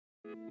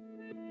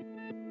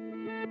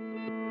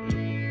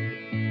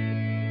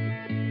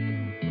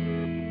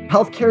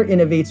Healthcare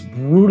innovates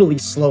brutally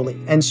slowly.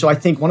 And so I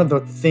think one of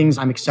the things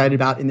I'm excited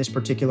about in this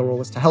particular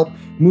role is to help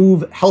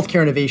move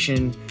healthcare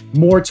innovation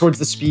more towards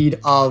the speed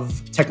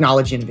of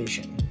technology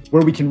innovation,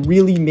 where we can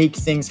really make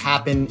things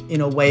happen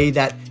in a way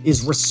that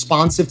is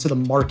responsive to the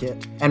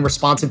market and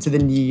responsive to the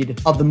need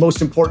of the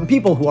most important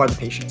people, who are the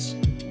patients.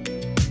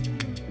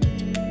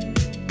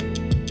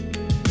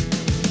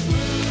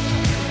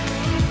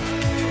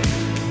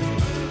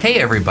 Hey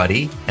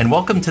everybody, and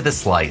welcome to The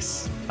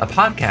Slice, a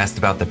podcast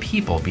about the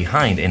people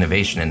behind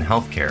innovation in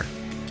healthcare.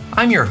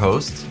 I'm your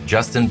host,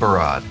 Justin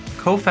Barad,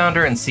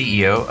 co-founder and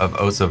CEO of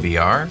Osso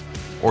VR,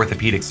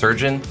 orthopedic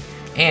surgeon,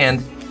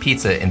 and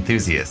pizza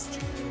enthusiast.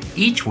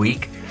 Each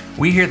week,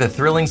 we hear the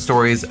thrilling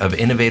stories of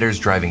innovators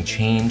driving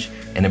change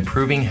and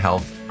improving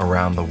health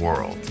around the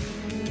world.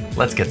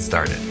 Let's get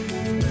started.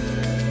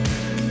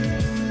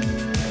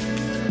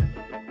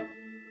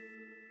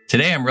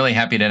 Today, I'm really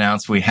happy to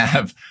announce we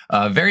have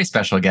a very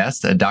special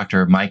guest,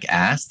 Dr. Mike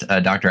Ast.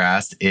 Dr.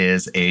 Ast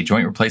is a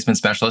joint replacement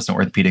specialist and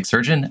orthopedic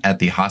surgeon at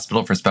the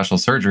Hospital for Special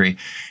Surgery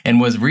and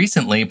was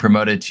recently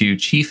promoted to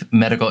Chief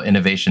Medical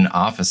Innovation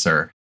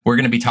Officer. We're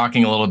going to be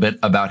talking a little bit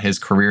about his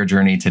career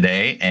journey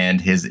today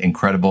and his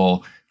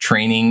incredible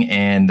training,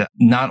 and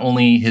not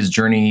only his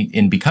journey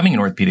in becoming an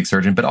orthopedic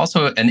surgeon, but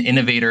also an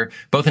innovator,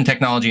 both in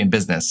technology and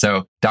business.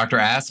 So, Dr.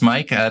 Ast,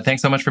 Mike,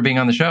 thanks so much for being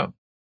on the show.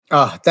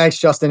 Oh, thanks,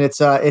 Justin.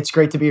 It's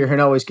great to be here and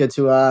always good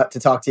to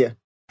talk to you.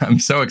 I'm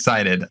so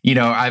excited.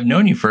 I've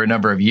known you for a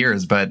number of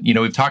years, but,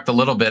 we've talked a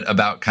little bit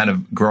about kind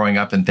of growing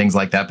up and things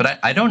like that, but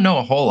I don't know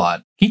a whole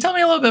lot. Can you tell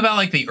me a little bit about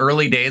like the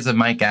early days of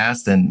Mike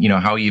Ast and,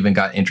 how you even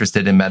got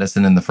interested in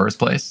medicine in the first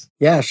place?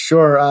 Yeah,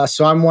 sure.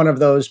 So I'm one of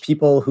those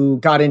people who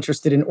got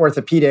interested in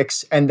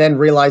orthopedics and then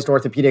realized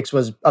orthopedics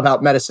was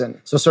about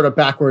medicine. So sort of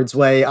backwards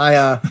way.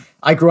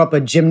 I grew up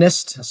a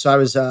gymnast. So I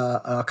was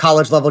a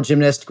college level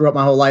gymnast, grew up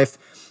my whole life.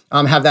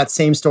 Have that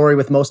same story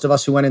with most of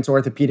us who went into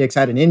orthopedics.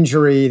 I had an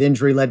injury. The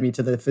injury led me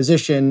to the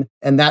physician,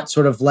 and that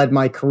sort of led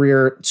my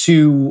career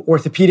to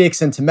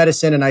orthopedics and to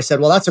medicine. And I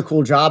said, well, that's a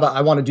cool job. I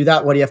want to do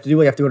that. What do you have to do?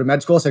 Well, you have to go to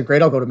med school. I said,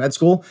 great, I'll go to med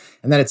school.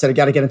 And then it said, I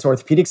got to get into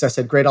orthopedics. I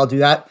said, great, I'll do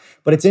that.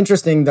 But it's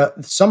interesting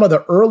that some of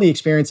the early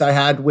experience I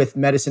had with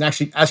medicine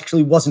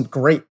actually wasn't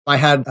great. I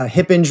had a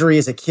hip injury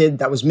as a kid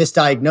that was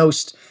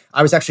misdiagnosed.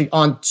 I was actually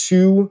on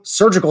 2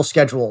 surgical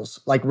schedules,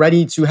 like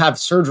ready to have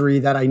surgery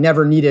that I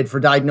never needed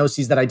for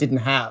diagnoses that I didn't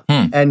have.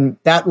 And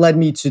that led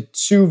me to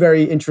 2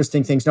 very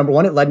interesting things. Number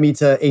one, it led me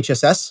to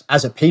HSS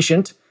as a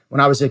patient when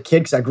I was a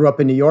kid, because I grew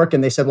up in New York,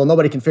 and they said, well,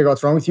 nobody can figure out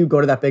what's wrong with you.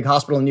 Go to that big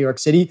hospital in New York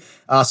City.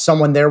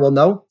 Someone there will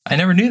know. I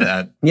never knew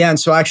that. Yeah. And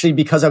so actually,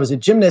 because I was a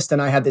gymnast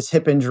and I had this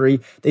hip injury,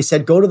 they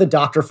said, go to the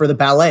doctor for the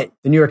ballet.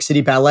 The New York City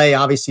Ballet,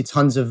 obviously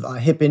tons of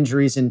hip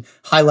injuries and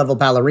high-level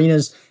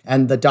ballerinas.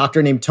 And the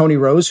doctor named Tony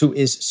Rose, who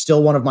is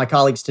still one of my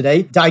colleagues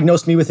today,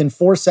 diagnosed me within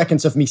 4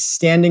 seconds of me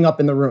standing up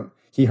in the room.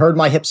 He heard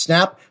my hip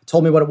snap,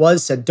 told me what it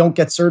was, said, don't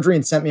get surgery,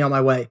 and sent me on my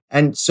way.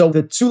 And so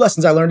the 2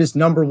 lessons I learned is,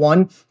 number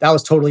one, that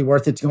was totally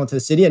worth it to go into the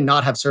city and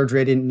not have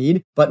surgery I didn't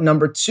need. But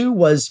number 2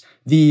 was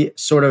the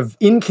sort of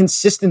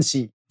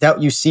inconsistency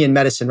that you see in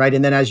medicine, right?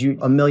 And then as you,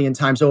 a million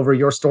times over,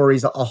 your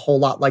story's a whole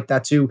lot like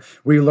that too,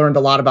 where you learned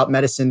a lot about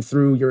medicine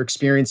through your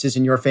experiences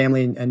in your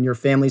family and your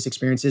family's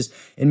experiences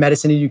in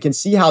medicine. And you can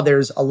see how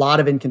there's a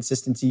lot of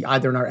inconsistency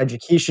either in our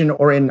education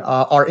or in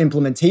our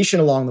implementation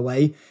along the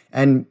way.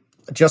 And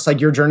just like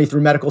your journey through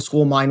medical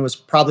school, mine was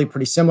probably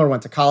pretty similar.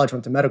 Went to college,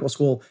 went to medical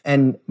school.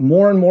 And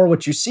more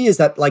what you see is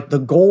that like the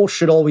goal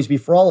should always be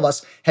for all of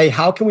us, hey,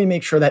 how can we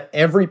make sure that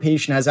every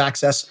patient has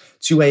access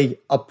to a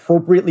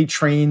appropriately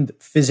trained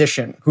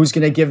physician who's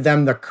going to give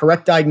them the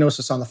correct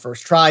diagnosis on the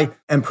first try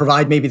and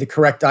provide maybe the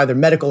correct either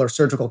medical or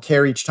surgical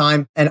care each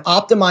time. And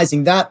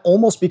optimizing that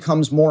almost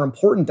becomes more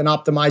important than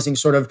optimizing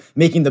sort of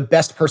making the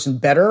best person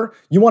better.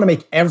 You want to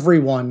make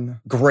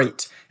everyone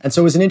great. And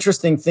so it was an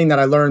interesting thing that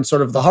I learned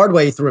sort of the hard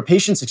way through a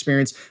patient's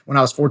experience when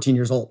I was 14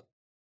 years old.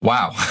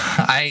 Wow.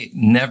 I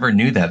never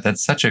knew that.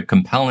 That's such a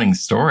compelling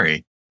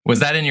story. Was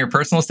that in your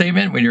personal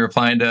statement when you were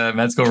applying to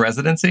med school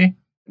residency?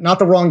 Not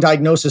the wrong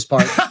diagnosis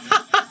part.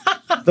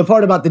 The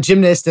part about the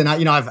gymnast, and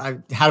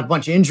I've had a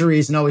bunch of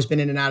injuries and always been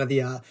in and out of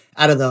the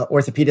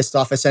orthopedist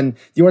office. And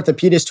the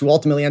orthopedist who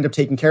ultimately ended up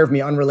taking care of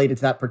me, unrelated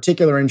to that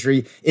particular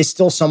injury, is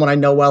still someone I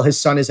know well. His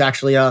son is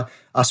actually a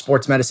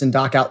sports medicine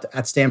doc out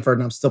at Stanford,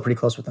 and I'm still pretty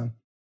close with him.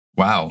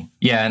 Wow.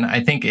 Yeah. And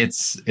I think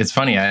it's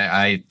funny.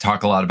 I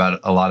talk a lot about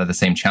a lot of the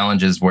same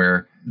challenges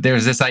where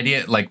there's this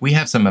idea, like we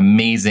have some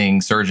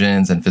amazing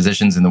surgeons and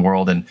physicians in the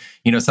world. And,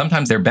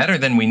 sometimes they're better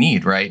than we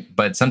need, right?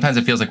 But sometimes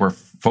it feels like we're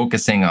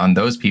focusing on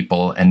those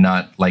people and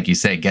not, like you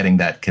say, getting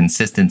that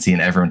consistency in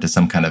everyone to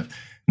some kind of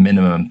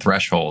minimum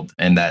threshold.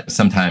 And that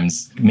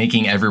sometimes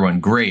making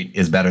everyone great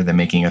is better than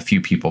making a few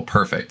people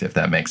perfect, if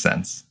that makes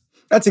sense.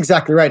 That's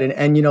exactly right.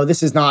 And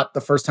this is not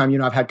the first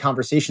time, I've had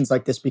conversations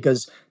like this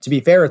because to be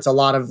fair, it's a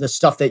lot of the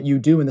stuff that you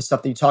do and the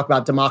stuff that you talk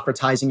about,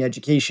 democratizing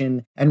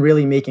education and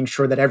really making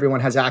sure that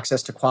everyone has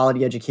access to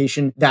quality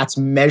education that's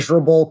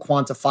measurable,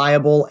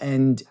 quantifiable,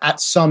 and at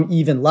some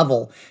even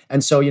level.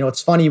 And so,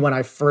 it's funny when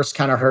I first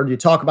kind of heard you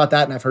talk about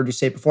that and I've heard you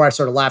say it before, I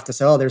sort of laughed to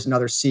say, oh, there's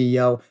another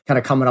CEO kind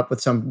of coming up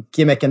with some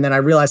gimmick. And then I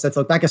realized that,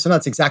 look back, so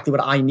that's exactly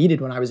what I needed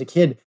when I was a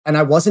kid. And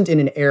I wasn't in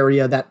an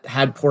area that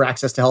had poor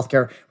access to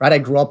healthcare, right? I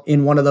grew up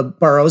in one of the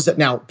boroughs that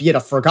now, be it a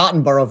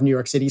forgotten borough of New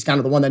York City, is kind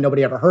of the one that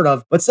nobody ever heard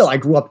of. But still, I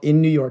grew up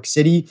in New York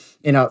City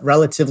in a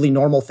relatively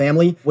normal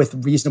family with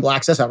reasonable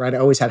access. Right? I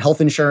always had health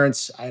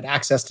insurance. I had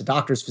access to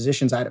doctors,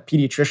 physicians. I had a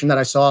pediatrician that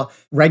I saw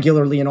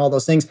regularly and all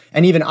those things.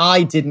 And even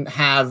I didn't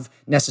have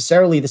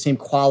necessarily the same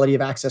quality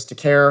of access to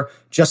care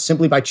just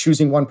simply by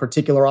choosing one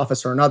particular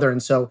office or another.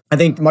 And so I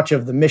think much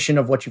of the mission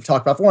of what you've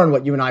talked about before and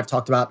what you and I have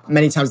talked about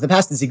many times in the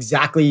past is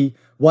exactly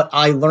what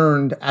I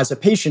learned as a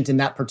patient in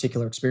that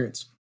particular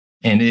experience.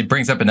 And it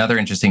brings up another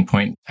interesting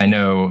point. I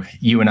know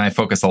you and I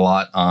focus a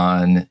lot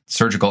on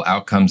surgical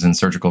outcomes and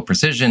surgical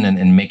precision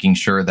and making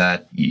sure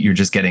that you're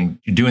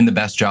doing the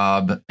best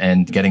job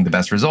and getting the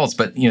best results.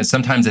 But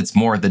sometimes it's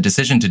more the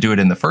decision to do it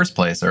in the first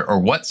place or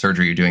what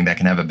surgery you're doing that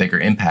can have a bigger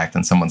impact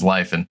on someone's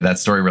life. And that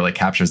story really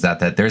captures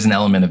that there's an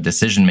element of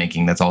decision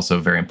making that's also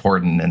very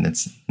important. And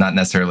it's not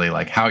necessarily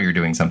like how you're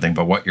doing something,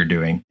 but what you're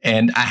doing.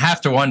 And I have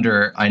to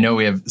wonder, I know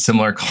we have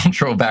similar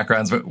cultural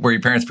backgrounds, but were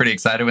your parents pretty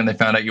excited when they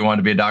found out you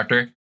wanted to be a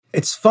doctor?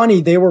 It's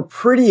funny, they were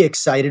pretty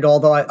excited,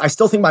 although I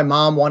still think my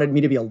mom wanted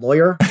me to be a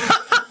lawyer.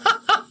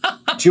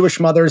 Jewish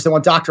mothers, they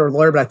want doctor or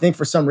lawyer, but I think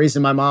for some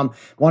reason my mom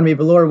wanted me to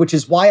be a lawyer, which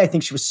is why I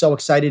think she was so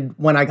excited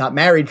when I got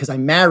married, because I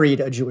married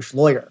a Jewish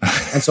lawyer.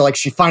 And so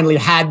she finally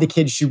had the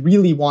kids she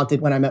really wanted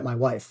when I met my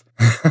wife.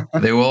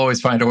 They will always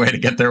find a way to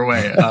get their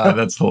way.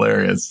 That's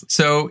hilarious.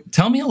 So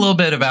tell me a little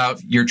bit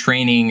about your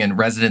training and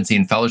residency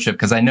and fellowship,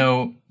 because I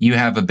know you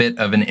have a bit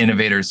of an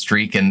innovator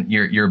streak and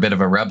you're a bit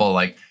of a rebel.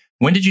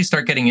 When did you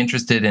start getting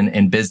interested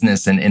in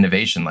business and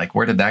innovation?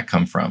 Where did that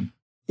come from?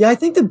 Yeah, I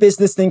think the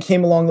business thing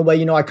came along the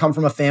way. I come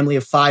from a family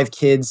of 5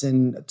 kids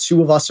and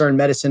 2 of us are in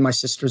medicine. My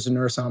sister's a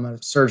nurse, I'm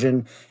a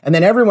surgeon. And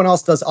then everyone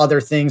else does other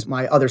things.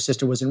 My other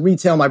sister was in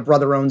retail. My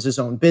brother owns his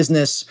own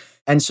business.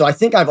 And so I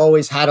think I've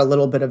always had a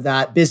little bit of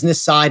that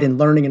business side and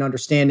learning and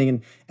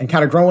understanding and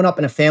kind of growing up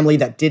in a family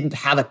that didn't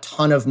have a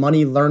ton of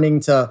money,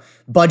 learning to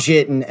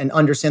budget and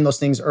understand those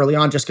things early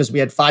on just because we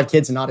had 5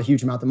 kids and not a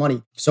huge amount of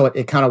money. So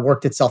it kind of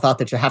worked itself out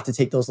that you have to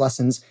take those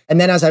lessons. And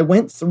then as I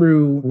went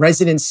through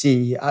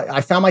residency,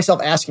 I found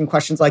myself asking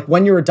questions like,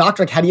 when you're a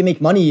doctor, how do you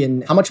make money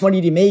and how much money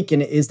do you make?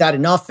 And is that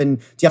enough? And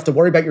do you have to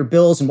worry about your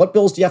bills and what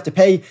bills do you have to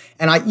pay?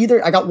 And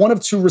I got one of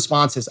 2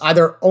 responses,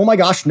 either, oh my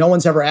gosh, no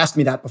one's ever asked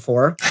me that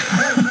before.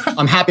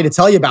 I'm happy to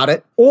tell you about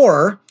it.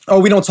 Or, oh,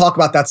 we don't talk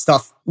about that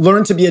stuff.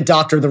 Learn to be a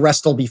doctor. The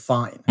rest will be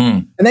fine.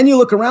 And then you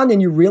look around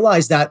and you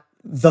realize that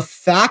the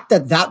fact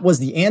that was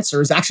the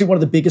answer is actually one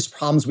of the biggest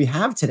problems we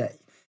have today,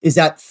 is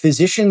that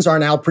physicians are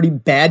now pretty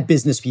bad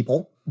business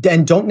people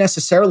and don't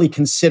necessarily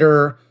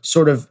consider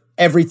sort of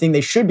everything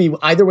they should be,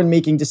 either when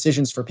making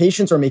decisions for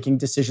patients or making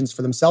decisions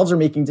for themselves or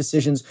making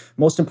decisions,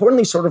 most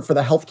importantly, sort of for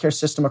the healthcare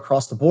system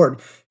across the board.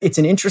 It's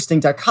an interesting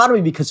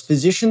dichotomy because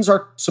physicians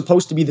are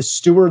supposed to be the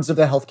stewards of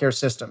the healthcare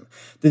system.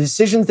 The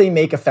decisions they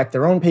make affect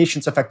their own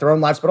patients, affect their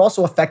own lives, but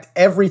also affect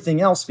everything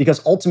else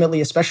because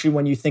ultimately, especially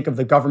when you think of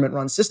the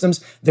government-run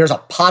systems, there's a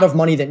pot of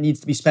money that needs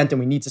to be spent and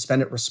we need to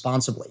spend it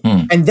responsibly.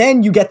 And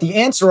then you get the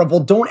answer of, well,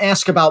 don't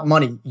ask about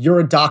money. You're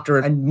a doctor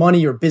and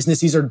money or business,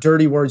 these are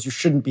dirty words. You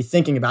shouldn't be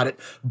thinking about it.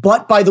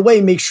 But by the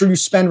way, make sure you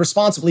spend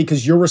responsibly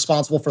because you're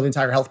responsible for the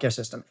entire healthcare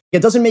system.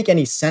 It doesn't make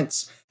any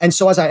sense. And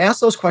so as I asked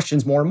those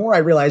questions more and more, I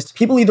realized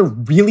people either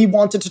really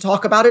wanted to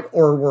talk about it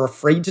or were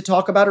afraid to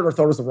talk about it or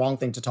thought it was the wrong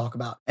thing to talk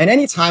about. And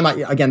anytime,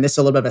 again, this is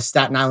a little bit of a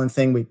Staten Island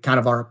thing. We kind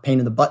of are a pain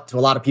in the butt to a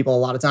lot of people a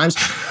lot of times.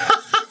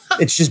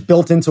 It's just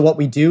built into what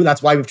we do.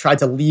 That's why we've tried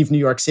to leave New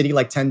York City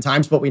like 10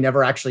 times, but we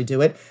never actually do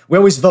it. We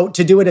always vote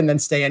to do it and then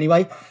stay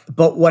anyway.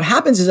 But what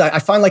happens is I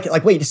find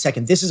like, wait a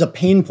second, this is a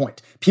pain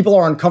point. People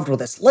are uncomfortable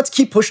with this. Let's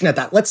keep pushing at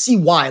that. Let's see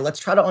why. Let's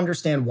try to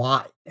understand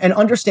why. And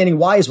understanding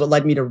why is what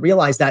led me to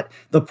realize that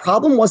the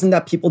problem wasn't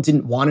that people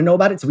didn't want to know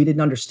about it, so we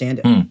didn't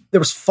understand it. There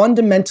was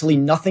fundamentally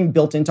nothing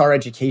built into our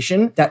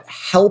education that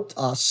helped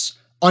us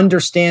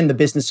understand the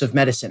business of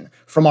medicine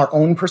from our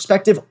own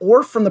perspective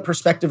or from the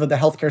perspective of the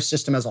healthcare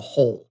system as a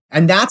whole.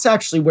 And that's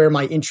actually where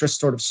my interest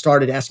sort of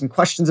started, asking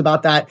questions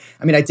about that.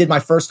 I mean, I did my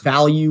first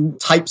value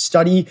type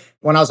study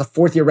when I was a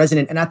 4th-year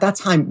resident. And at that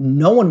time,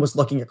 no one was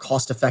looking at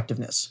cost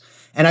effectiveness.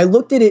 And I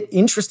looked at it,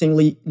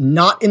 interestingly,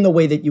 not in the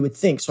way that you would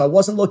think. So I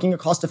wasn't looking at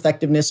cost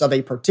effectiveness of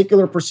a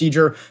particular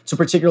procedure to a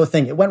particular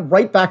thing. It went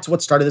right back to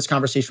what started this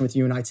conversation with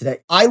you and I today.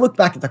 I looked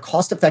back at the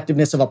cost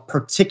effectiveness of a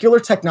particular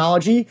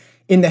technology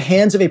in the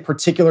hands of a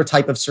particular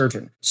type of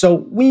surgeon. So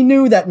we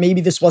knew that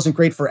maybe this wasn't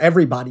great for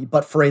everybody,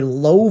 but for a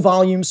low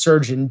volume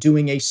surgeon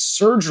doing a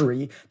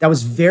surgery that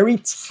was very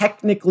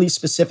technically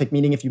specific,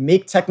 meaning if you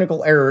make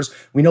technical errors,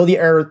 we know the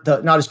error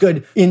not as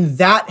good. In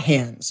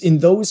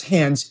those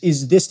hands,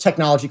 is this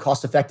technology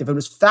cost effective? It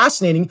was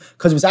fascinating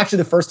because it was actually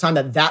the first time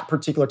that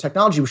particular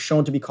technology was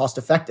shown to be cost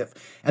effective.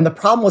 And the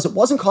problem was it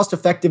wasn't cost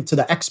effective to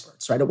the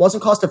experts, right? It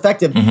wasn't cost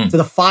effective to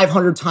the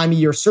 500 time a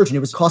year surgeon. It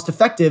was cost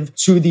effective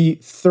to the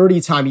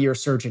 30 time a year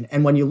surgeon.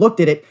 And when you looked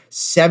at it,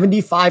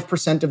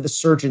 75% of the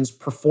surgeons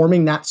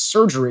performing that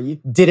surgery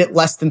did it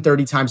less than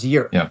 30 times a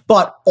year. Yeah.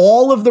 But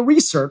all of the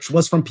research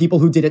was from people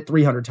who did it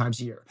 300 times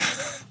a year.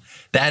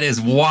 That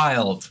is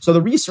wild. So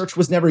the research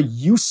was never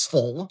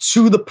useful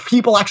to the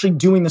people actually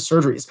doing the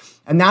surgeries.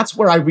 And that's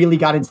where I really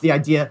got into the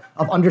idea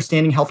of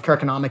understanding healthcare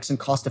economics and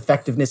cost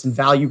effectiveness and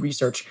value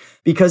research,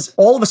 because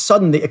all of a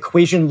sudden the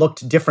equation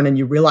looked different and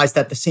you realize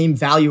that the same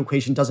value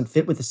equation doesn't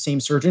fit with the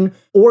same surgeon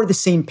or the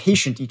same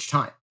patient each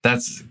time.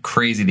 That's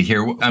crazy to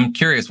hear. I'm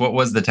curious, what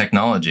was the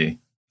technology?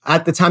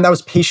 At the time, that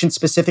was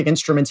patient-specific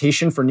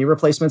instrumentation for knee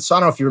replacements. So I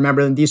don't know if you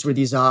remember them. These were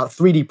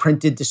 3D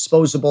printed,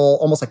 disposable,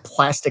 almost like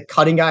plastic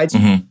cutting guides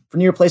for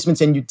knee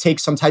replacements. And you'd take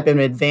some type of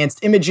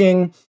advanced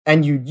imaging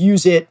and you'd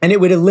use it and it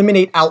would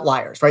eliminate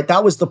outliers, right?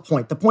 That was the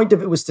point. The point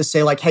of it was to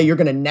say like, hey, you're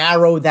going to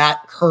narrow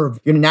that curve.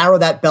 You're going to narrow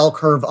that bell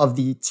curve of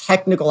the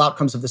technical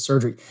outcomes of the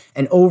surgery.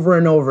 And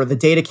over, the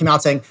data came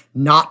out saying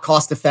not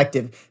cost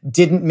effective,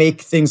 didn't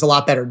make things a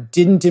lot better,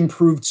 didn't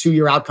improve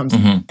 2-year outcomes.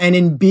 And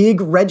in big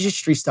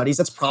registry studies,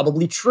 that's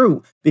probably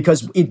true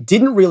because it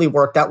didn't really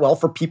work that well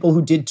for people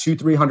who did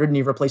 200-300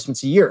 knee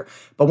replacements a year.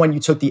 But when you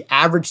took the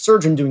average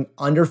surgeon doing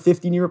under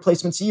 50 knee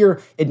replacements a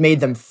year, it made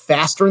them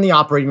faster in the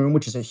operating room,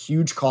 which is a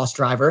huge cost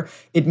driver.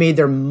 It made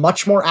them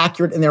much more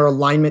accurate in their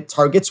alignment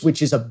targets,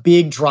 which is a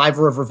big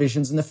driver of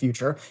revisions in the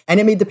future. And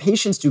it made the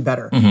patients do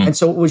better. And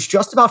so it was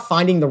just about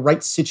finding the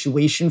right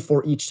situation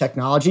for each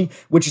technology,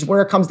 which is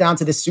where it comes down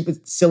to this super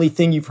silly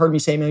thing you've heard me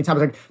say a million times,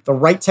 like the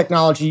right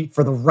technology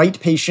for the right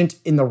patient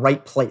in the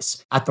right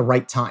place at the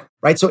right time.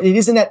 Right? So it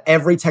isn't that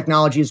every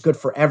technology is good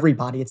for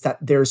everybody. It's that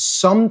there's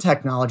some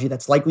technology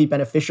that's likely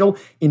beneficial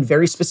in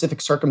very specific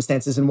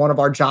circumstances. And one of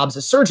our jobs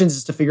as surgeons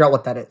is to figure out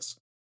what that is.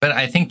 But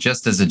I think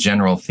just as a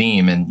general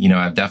theme, and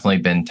I've definitely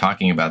been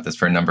talking about this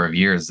for a number of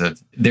years, that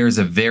there's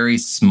a very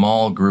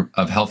small group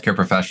of healthcare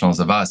professionals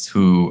of us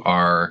who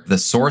are the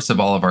source of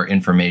all of our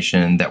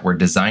information that we're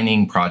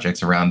designing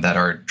projects around that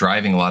are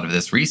driving a lot of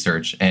this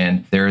research.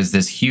 And there is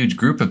this huge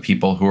group of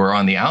people who are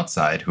on the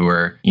outside who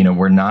are,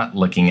 we're not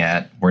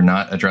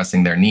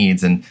addressing their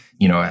needs. And,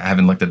 I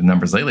haven't looked at the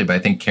numbers lately, but I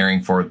think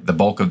caring for the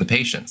bulk of the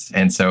patients.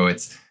 And so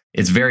it's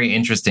very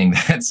interesting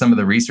that some of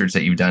the research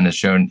that you've done has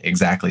shown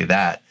exactly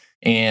that.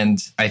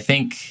 And I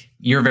think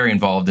you're very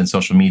involved in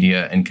social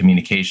media and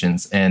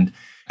communications. And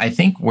I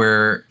think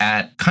we're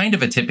at kind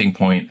of a tipping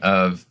point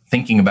of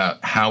thinking about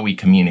how we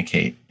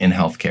communicate in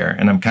healthcare.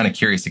 And I'm kind of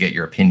curious to get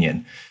your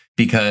opinion,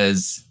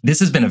 because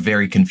this has been a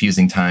very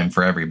confusing time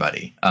for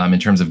everybody in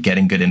terms of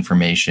getting good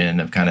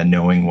information, of kind of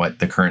knowing what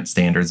the current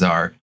standards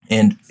are.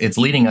 And it's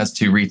leading us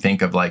to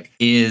rethink of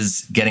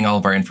is getting all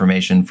of our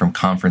information from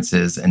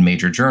conferences and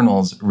major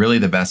journals really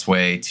the best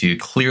way to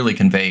clearly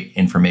convey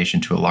information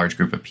to a large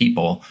group of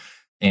people?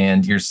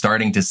 And you're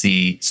starting to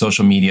see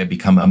social media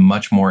become a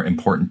much more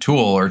important tool,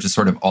 or just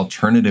sort of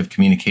alternative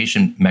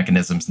communication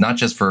mechanisms, not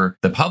just for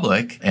the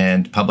public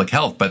and public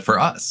health, but for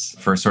us,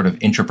 for sort of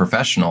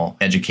intraprofessional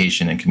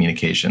education and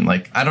communication.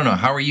 I don't know,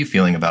 how are you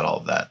feeling about all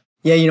of that?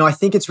 Yeah, I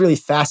think it's really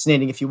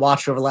fascinating if you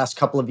watch over the last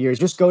couple of years.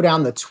 Just go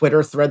down the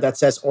Twitter thread that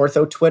says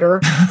Ortho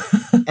Twitter,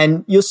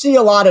 and you'll see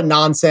a lot of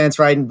nonsense,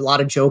 right? And a lot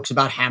of jokes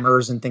about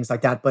hammers and things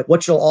like that. But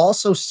what you'll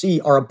also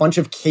see are a bunch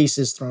of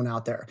cases thrown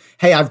out there.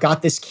 Hey, I've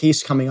got this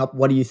case coming up.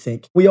 What do you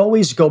think? We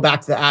always go back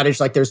to the adage,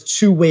 there's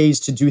 2 ways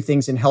to do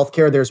things in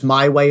healthcare. There's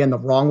my way and the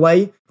wrong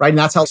way, right? And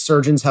that's how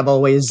surgeons have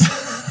always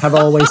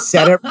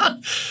said it.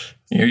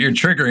 You're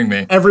triggering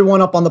me.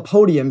 Everyone up on the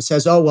podium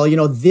says, oh,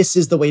 well, this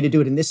is the way to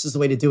do it and this is the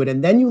way to do it.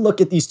 And then you look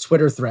at these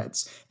Twitter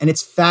threads and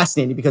it's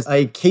fascinating because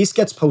a case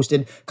gets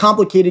posted,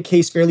 complicated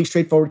case, fairly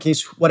straightforward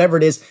case, whatever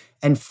it is,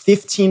 and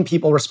 15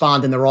 people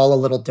respond and they're all a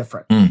little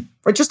different.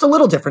 Right? Just a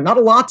little different, not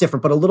a lot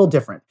different, but a little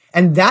different.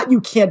 And that you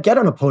can't get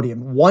on a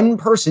podium. One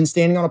person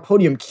standing on a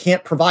podium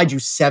can't provide you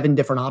 7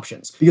 different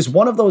options because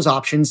one of those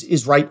options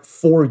is right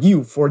for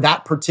you, for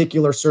that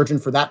particular surgeon,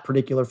 for that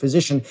particular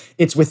physician.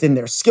 It's within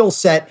their skill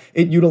set.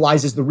 It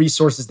utilizes the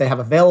resources they have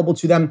available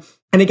to them.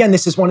 And again,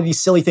 this is one of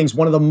these silly things.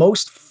 One of the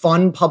most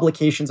fun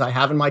publications I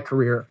have in my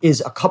career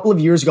is a couple of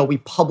years ago, we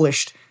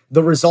published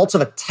the results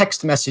of a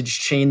text message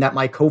chain that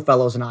my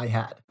co-fellows and I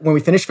had. When we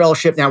finished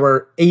fellowship, now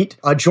we're 8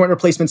 joint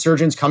replacement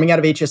surgeons coming out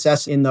of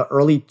HSS in the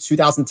early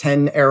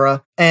 2010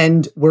 era,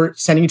 and we're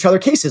sending each other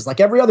cases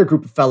like every other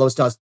group of fellows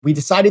does. We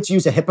decided to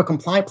use a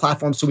HIPAA-compliant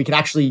platform so we could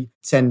actually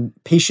send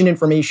patient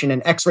information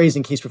and x-rays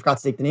in case we forgot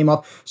to take the name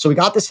off. So we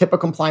got this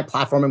HIPAA-compliant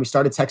platform and we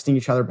started texting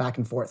each other back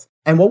and forth.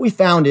 And what we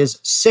found is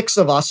 6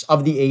 of us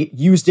of the 8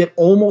 used it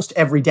almost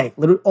every day,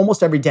 literally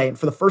almost every day. And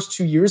for the first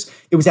 2 years,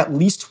 it was at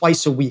least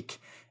twice a week.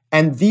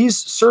 And these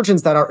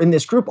surgeons that are in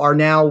this group are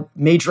now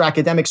major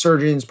academic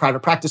surgeons,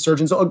 private practice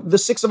surgeons. The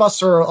 6 of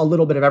us are a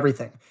little bit of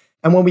everything.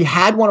 And when we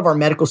had one of our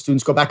medical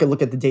students go back and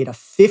look at the data,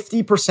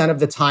 50% of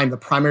the time, the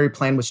primary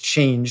plan was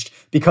changed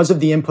because of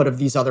the input of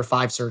these other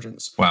 5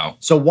 surgeons. Wow.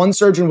 So one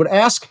surgeon would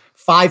ask,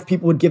 5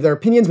 people would give their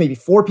opinions, maybe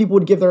 4 people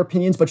would give their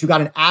opinions, but you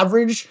got an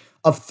average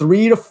of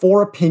 3 to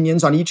 4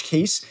 opinions on each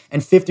case,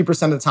 and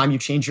 50% of the time you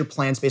change your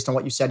plans based on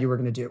what you said you were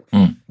going to do.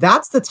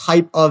 That's the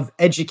type of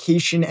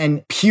education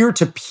and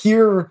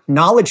peer-to-peer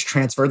knowledge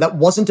transfer that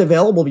wasn't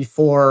available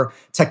before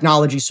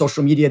technology,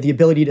 social media, the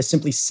ability to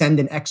simply send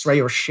an x-ray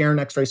or share an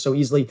x-ray so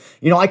easily.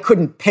 I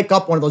couldn't pick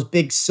up one of those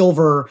big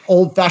silver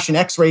old-fashioned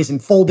x-rays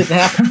and fold it in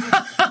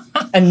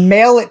half and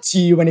mail it to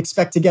you and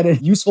expect to get a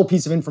useful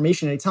piece of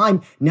information at a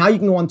time. Now you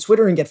can go on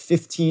Twitter and get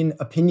 15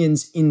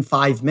 opinions in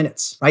 5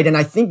 minutes, right? And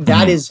I think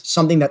that is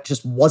something that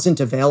just wasn't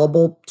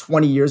available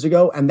 20 years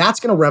ago. And that's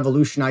going to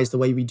revolutionize the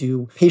way we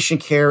do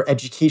patient care,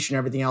 education,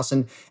 everything else.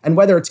 And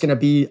whether it's going to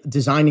be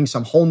designing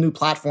some whole new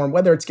platform,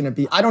 whether it's going to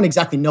be, I don't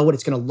exactly know what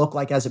it's going to look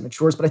like as it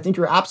matures, but I think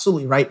you're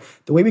absolutely right.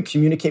 The way we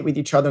communicate with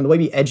each other and the way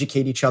we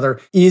educate each other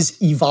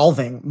is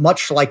evolving,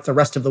 much like the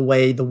rest of the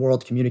way the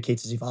world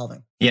communicates is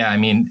evolving. Yeah, I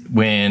mean,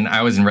 when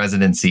I was in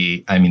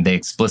residency, they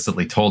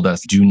explicitly told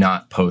us, do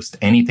not post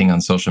anything on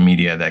social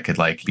media that could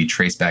be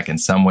traced back in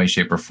some way,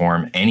 shape, or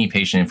form, any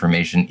patient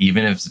information,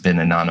 even if it's been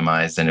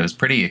anonymized. And it was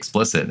pretty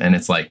explicit. And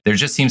it's there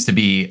just seems to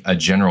be a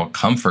general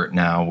comfort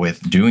now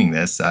with doing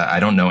this.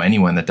 I don't know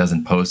anyone that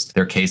doesn't post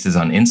their cases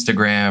on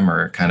Instagram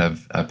or kind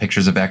of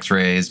pictures of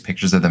x-rays,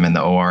 pictures of them in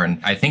the OR.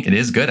 And I think it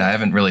is good. I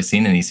haven't really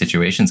seen any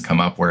situations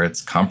come up where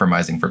it's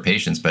compromising for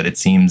patients, but it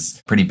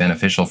seems pretty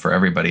beneficial for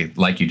everybody,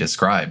 like you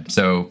described.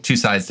 So 2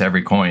 sides to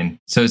every coin.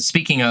 So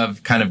speaking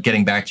of kind of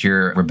getting back to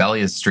your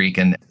rebellious streak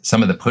and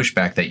some of the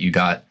pushback that you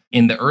got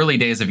in the early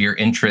days of your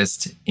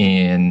interest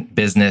in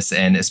business,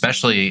 and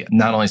especially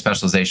not only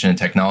specialization in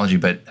technology,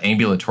 but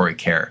ambulatory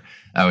care,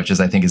 which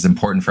I think is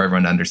important for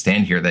everyone to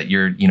understand here, that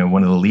you're,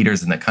 one of the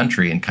leaders in the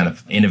country in kind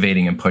of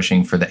innovating and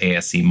pushing for the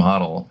ASC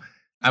model.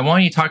 I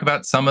want you to talk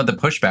about some of the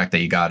pushback that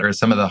you got or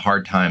some of the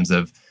hard times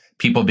of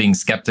people being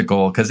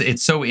skeptical, because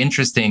it's so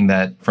interesting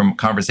that from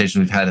conversations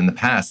we've had in the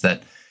past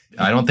that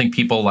I don't think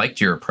people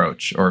liked your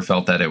approach or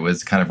felt that it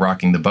was kind of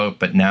rocking the boat,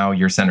 but now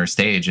you're center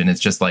stage. And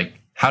it's just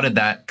how did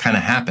that kind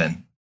of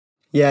happen?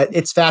 Yeah,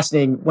 it's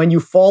fascinating. When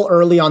you fall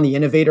early on the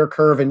innovator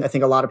curve, and I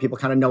think a lot of people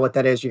kind of know what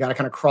that is, you got to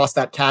kind of cross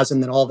that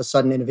chasm, then all of a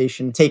sudden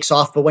innovation takes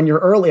off. But when you're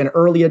an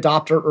early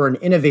adopter or an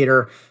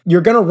innovator, you're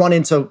going to run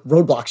into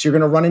roadblocks. You're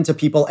going to run into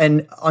people.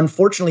 And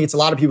unfortunately, it's a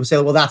lot of people say,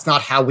 well, that's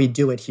not how we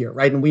do it here,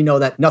 right? And we know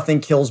that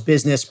nothing kills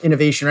business,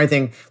 innovation, or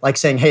anything like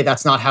saying, hey,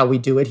 that's not how we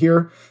do it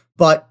here.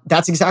 But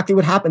that's exactly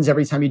what happens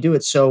every time you do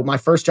it. So my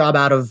first job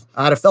out of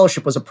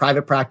fellowship was a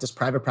private practice.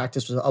 Private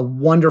practice was a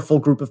wonderful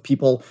group of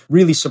people,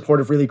 really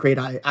supportive, really great.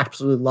 I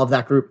absolutely love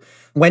that group.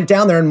 Went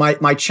down there, and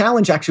my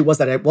challenge actually was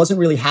that I wasn't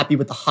really happy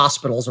with the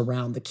hospitals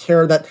around. The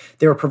care that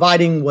they were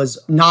providing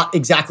was not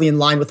exactly in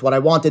line with what I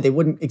wanted. They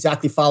wouldn't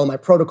exactly follow my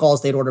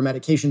protocols. They'd order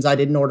medications I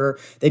didn't order.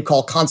 They'd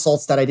call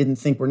consults that I didn't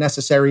think were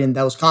necessary, and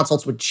those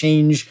consults would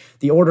change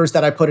the orders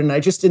that I put in.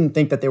 I just didn't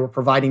think that they were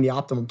providing the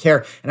optimum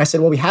care. And I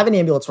said, well, we have an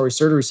ambulatory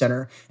surgery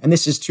center, and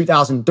this is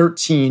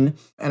 2013.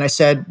 And I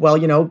said, well,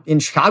 in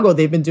Chicago,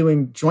 they've been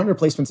doing joint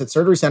replacements at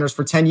surgery centers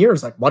for 10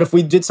 years. What if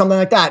we did something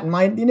like that? And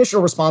the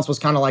initial response was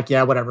kind of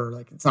yeah,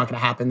 whatever. It's not going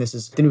to happen. This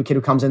is the new kid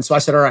who comes in. So I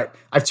said, all right,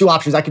 I have 2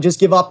 options. I could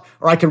just give up,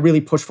 or I could really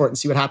push for it and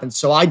see what happens.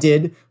 So I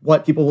did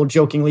what people will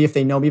jokingly, if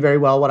they know me very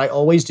well, what I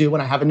always do when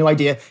I have a new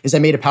idea is I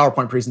made a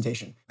PowerPoint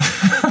presentation.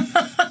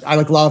 I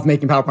love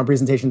making PowerPoint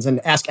presentations,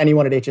 and ask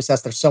anyone at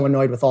HSS. They're so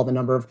annoyed with all the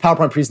number of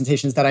PowerPoint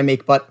presentations that I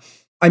make. But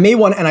I made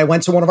one, and I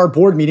went to one of our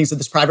board meetings of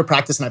this private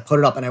practice, and I put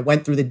it up, and I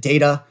went through the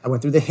data. I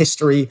went through the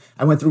history.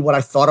 I went through what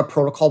I thought a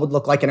protocol would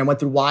look like, and I went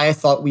through why I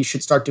thought we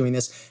should start doing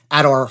this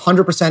at our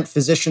 100%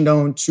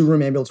 physician-owned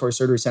 2-room ambulatory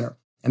surgery center.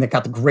 And it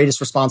got the greatest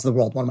response in the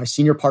world. One of my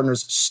senior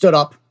partners stood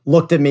up,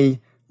 looked at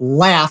me,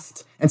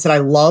 laughed, and said, I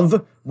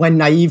love when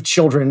naive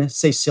children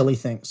say silly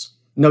things.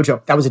 No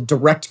joke. That was a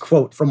direct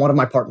quote from one of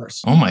my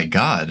partners. Oh my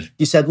God.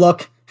 He said,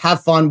 look,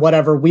 have fun,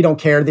 whatever. We don't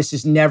care. This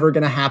is never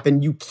going to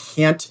happen. You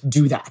can't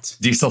do that.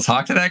 Do you still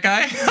talk to that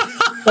guy?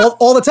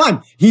 all the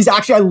time.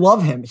 I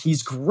love him.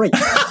 He's great.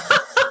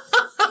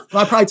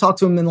 I probably talked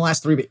to him in the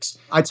last 3 weeks.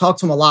 I talked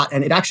to him a lot,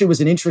 and it actually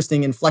was an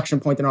interesting inflection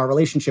point in our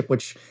relationship,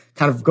 which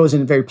kind of goes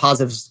in very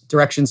positive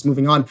directions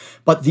moving on.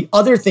 But the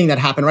other thing that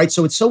happened, right?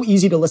 So it's so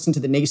easy to listen to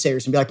the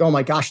naysayers and be like, oh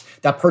my gosh,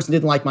 that person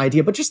didn't like my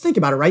idea. But just think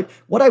about it, right?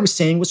 What I was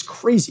saying was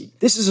crazy.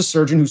 This is a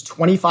surgeon who's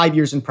 25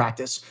 years in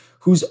practice,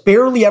 who's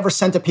barely ever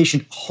sent a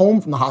patient home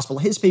from the hospital.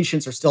 His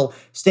patients are still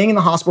staying in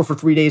the hospital for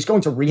 3 days,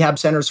 going to rehab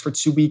centers for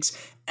 2 weeks.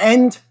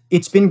 And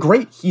it's been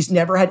great. He's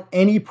never had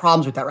any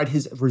problems with that, right?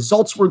 His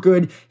results were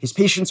good. His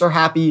patients are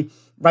happy,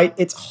 right?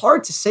 It's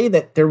hard to say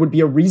that there would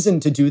be a reason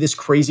to do this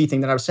crazy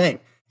thing that I was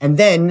saying. And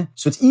then,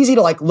 so it's easy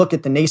to look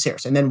at the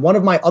naysayers. And then one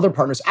of my other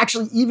partners,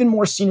 actually even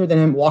more senior than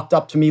him, walked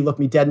up to me, looked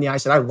me dead in the eye,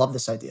 said, I love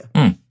this idea.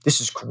 This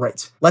is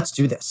great. Let's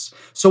do this.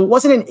 So it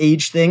wasn't an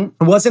age thing.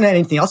 It wasn't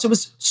anything else. It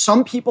was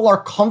some people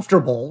are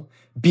comfortable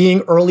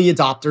being early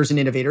adopters and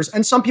innovators,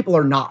 and some people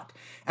are not.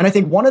 And I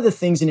think one of the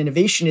things in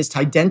innovation is to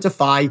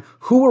identify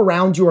who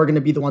around you are going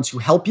to be the ones who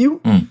help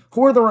you,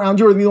 who are around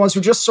you are the ones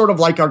who just sort of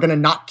like are going to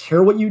not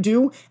care what you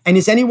do, and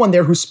is anyone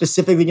there who's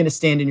specifically going to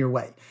stand in your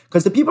way?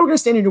 Because the people who are going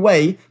to stand in your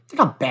way, they're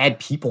not bad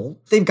people.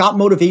 They've got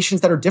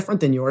motivations that are different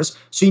than yours.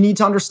 So you need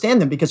to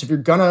understand them, because if you're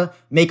going to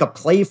make a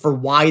play for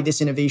why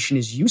this innovation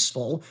is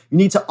useful, you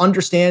need to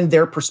understand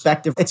their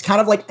perspective. It's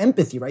kind of like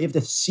empathy, right? You have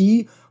to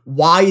see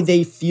why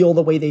they feel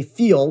the way they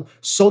feel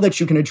so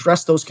that you can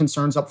address those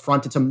concerns up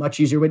front. It's a much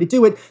easier way to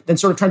do it than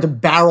sort of trying to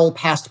barrel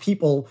past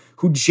people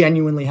who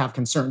genuinely have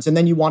concerns. And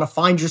then you want to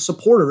find your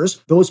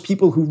supporters, those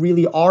people who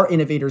really are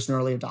innovators and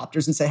early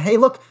adopters, and say, hey,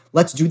 look,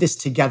 let's do this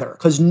together.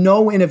 Because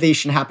no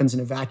innovation happens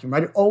in a vacuum,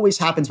 right? It always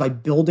happens by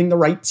building the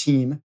right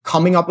team,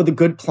 coming up with a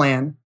good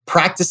plan,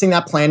 practicing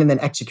that plan, and then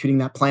executing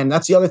that plan.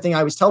 That's the other thing I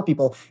always tell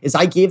people is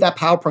I gave that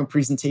PowerPoint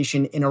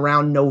presentation in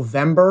around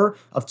November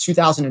of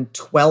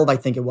 2012, I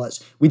think it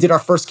was. We did our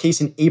first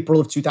case in April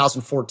of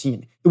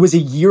 2014. It was a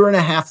year and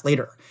a half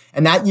later.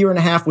 And that year and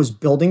a half was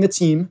building the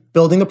team,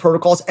 building the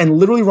protocols, and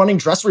literally running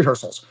dress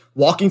rehearsals,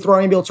 walking through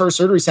our ambulatory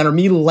surgery center,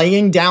 me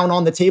laying down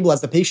on the table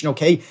as the patient,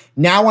 okay,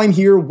 now I'm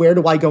here, where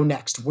do I go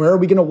next? Where are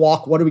we gonna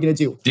walk? What are we gonna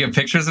do? Do you have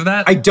pictures of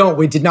that? I don't.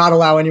 We did not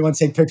allow anyone to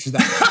take pictures of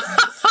that.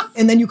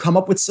 And then you come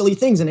up with silly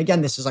things. And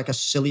again, this is like a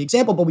silly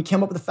example, but we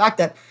came up with the fact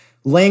that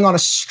laying on a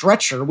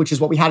stretcher, which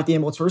is what we had at the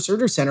ambulatory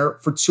surgery center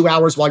for 2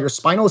 hours while your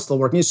spinal is still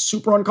working, is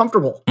super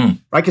uncomfortable, right?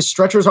 Because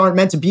stretchers aren't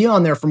meant to be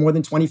on there for more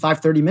than 25,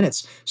 30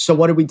 minutes. So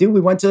what did we do? We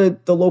went to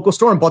the local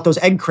store and bought those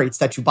egg crates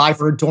that you buy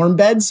for dorm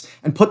beds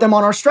and put them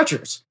on our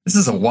stretchers. This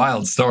is a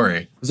wild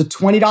story. It was a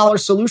 $20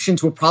 solution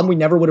to a problem we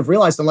never would have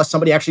realized unless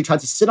somebody actually tried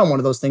to sit on one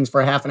of those things for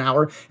a half an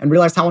hour and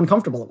realized how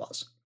uncomfortable it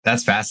was.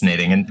 That's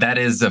fascinating. And that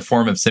is a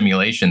form of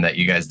simulation that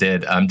you guys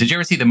did. Did you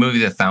ever see the movie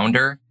The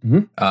Founder?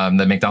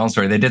 The McDonald's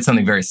story? They did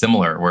something very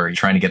similar where you're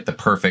trying to get the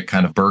perfect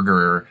kind of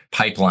burger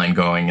pipeline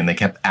going and they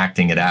kept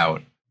acting it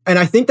out. And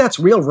I think that's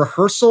real.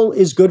 Rehearsal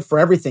is good for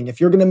everything.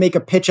 If you're going to make a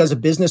pitch as a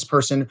business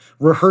person,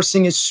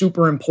 rehearsing is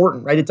super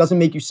important, right? It doesn't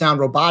make you sound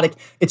robotic.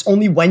 It's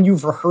only when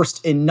you've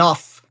rehearsed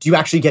enough do you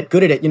actually get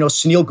good at it. You know,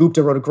 Sunil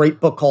Gupta wrote a great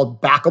book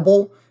called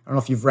Backable. I don't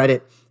know if you've read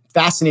it.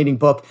 Fascinating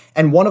book.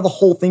 And one of the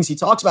whole things he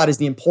talks about is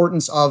the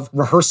importance of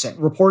rehearsing,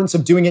 the importance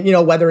of doing it, you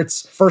know, whether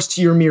it's first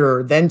to your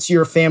mirror, then to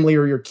your family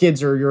or your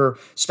kids or your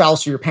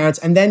spouse or your parents,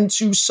 and then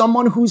to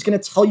someone who's going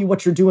to tell you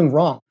what you're doing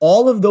wrong.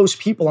 All of those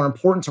people are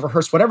important to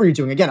rehearse whatever you're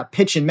doing. Again, a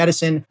pitch in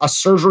medicine, a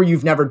surgery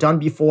you've never done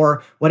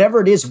before, whatever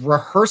it is,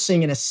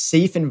 rehearsing in a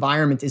safe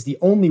environment is the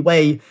only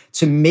way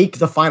to make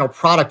the final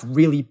product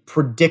really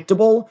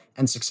predictable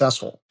and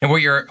successful. And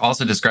what you're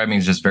also describing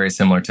is just very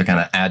similar to kind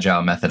of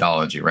agile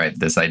methodology, right?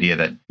 This idea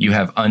that you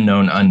have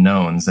unknown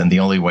unknowns, and the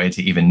only way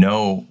to even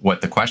know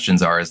what the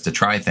questions are is to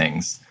try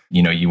things.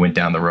 You know, you went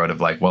down the road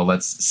of like, well,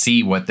 let's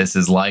see what this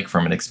is like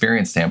from an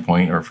experience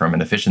standpoint or from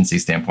an efficiency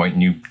standpoint,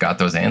 and you got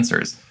those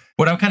answers.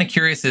 What I'm kind of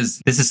curious is,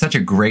 this is such a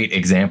great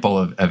example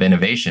of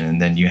innovation.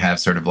 And then you have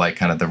sort of like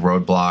kind of the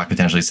roadblock,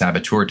 potentially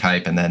saboteur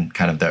type, and then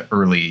kind of the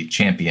early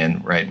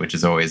champion, right? Which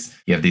is always,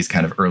 you have these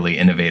kind of early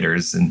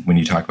innovators. And when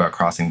you talk about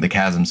crossing the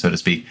chasm, so to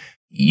speak,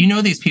 you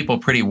know these people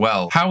pretty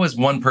well. How is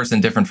one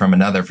person different from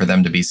another for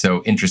them to be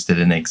so interested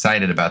and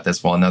excited about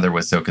this while another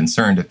was so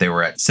concerned if they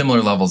were at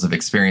similar levels of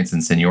experience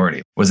and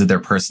seniority? Was it their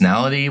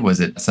personality? Was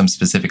it some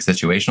specific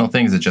situational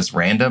thing? Is it just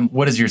random?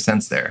 What is your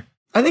sense there?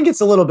 I think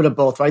it's a little bit of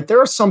both, right? There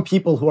are some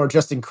people who are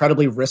just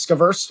incredibly risk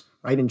averse,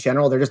 right? In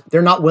general,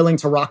 they're not willing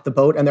to rock the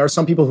boat. And there are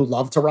some people who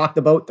love to rock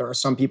the boat. There are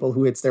some people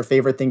who it's their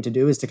favorite thing to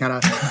do is to kind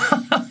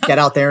of get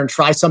out there and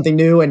try something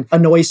new and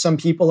annoy some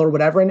people or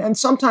whatever. And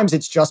sometimes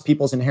it's just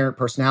people's inherent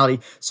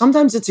personality.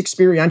 Sometimes it's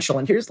experiential.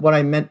 And here's what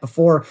I meant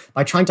before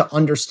by trying to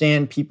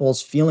understand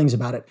people's feelings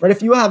about it, right?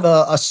 If you have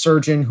a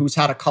surgeon who's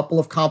had a couple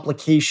of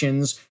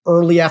complications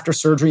early after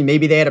surgery,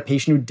 maybe they had a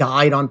patient who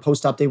died on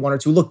post-op day 1 or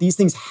 2. Look, these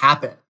things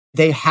happen.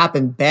 They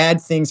happen.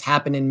 Bad things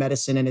happen in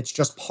medicine, and it's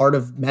just part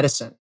of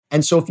medicine.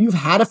 And so if you've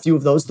had a few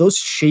of those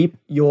shape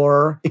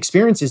your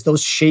experiences,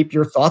 those shape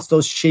your thoughts,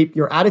 those shape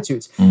your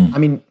attitudes. I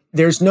mean,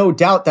 there's no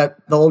doubt that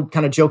the old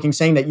kind of joking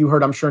saying that you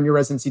heard, I'm sure, in your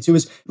residency too,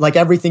 is like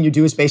everything you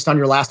do is based on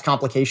your last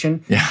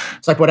complication. Yeah.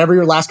 It's like whatever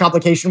your last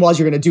complication was,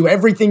 you're going to do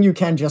everything you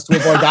can just to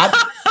avoid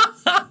that.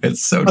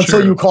 It's so true.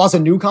 Until you cause a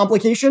new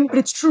complication. But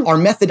it's true. Our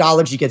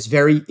methodology gets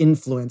very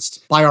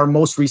influenced by our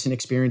most recent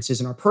experiences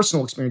and our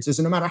personal experiences.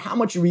 And no matter how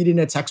much you read in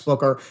a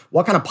textbook or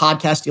what kind of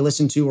podcast you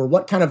listen to or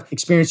what kind of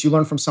experience you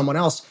learn from someone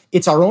else,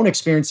 it's our own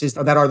experiences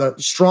that are the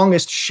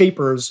strongest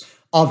shapers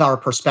of our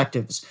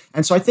perspectives.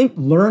 And so I think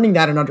learning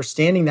that and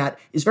understanding that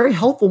is very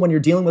helpful when you're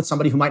dealing with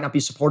somebody who might not be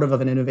supportive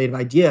of an innovative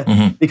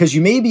idea, because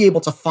you may be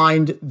able to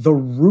find the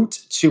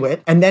root to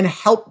it and then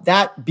help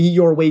that be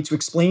your way to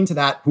explain to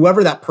that,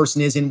 whoever that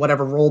person is in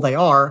whatever role they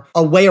are,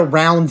 a way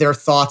around their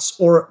thoughts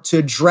or to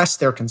address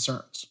their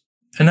concerns.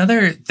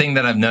 Another thing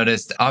that I've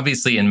noticed,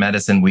 obviously in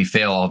medicine, we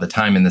fail all the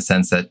time in the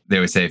sense that they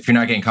always say, if you're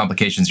not getting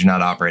complications, you're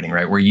not operating,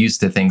 right? We're used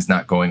to things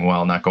not going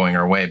well, not going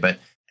our way. But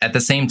at the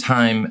same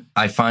time,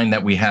 I find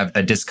that we have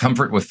a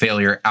discomfort with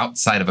failure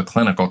outside of a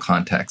clinical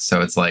context.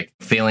 So it's like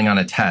failing on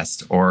a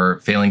test or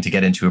failing to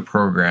get into a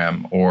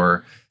program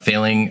or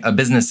failing a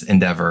business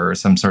endeavor or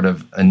some sort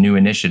of a new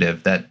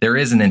initiative, that there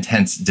is an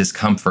intense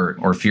discomfort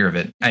or fear of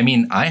it. I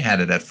mean, I had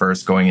it at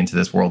first going into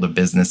this world of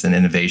business and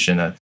innovation.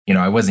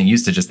 I wasn't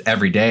used to just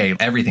every day,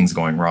 everything's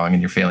going wrong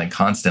and you're failing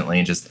constantly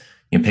and just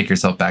pick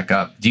yourself back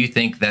up. Do you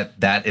think that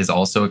that is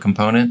also a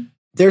component?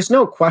 There's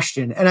no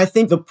question. And I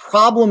think the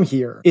problem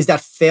here is that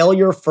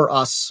failure for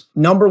us,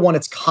 number one,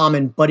 it's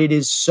common, but it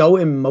is so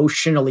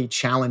emotionally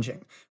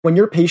challenging. When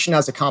your patient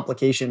has a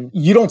complication,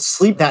 you don't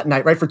sleep that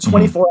night, right? For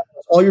 24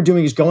 hours, all you're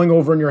doing is going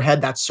over in your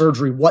head that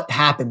surgery. What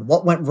happened?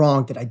 What went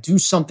wrong? Did I do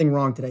something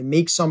wrong? Did I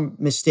make some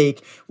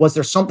mistake? Was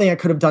there something I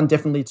could have done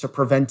differently to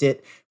prevent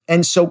it?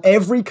 And so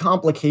every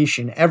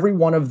complication, every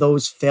one of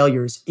those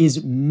failures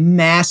is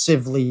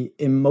massively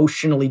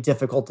emotionally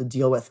difficult to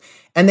deal with.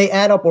 And they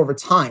add up over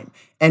time.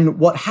 And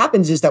what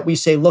happens is that we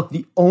say, look,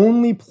 the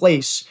only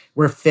place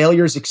where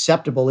failure is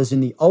acceptable is in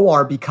the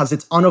OR because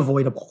it's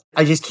unavoidable.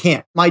 I just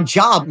can't. My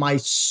job, my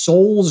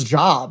soul's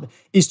job,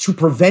 is to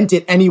prevent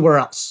it anywhere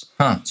else,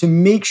 to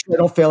make sure I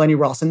don't fail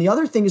anywhere else. And the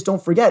other thing is,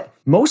 don't forget,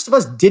 most of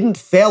us didn't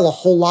fail a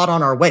whole lot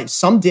on our way.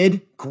 Some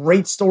did.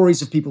 Great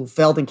stories of people who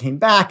failed and came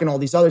back and all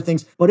these other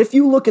things. But if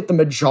you look at the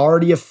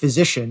majority of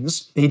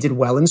physicians, they did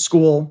well in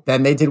school,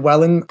 then they did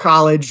well in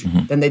college,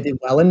 then they did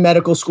well in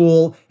medical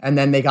school, and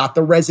then they got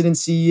the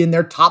residency in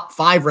their top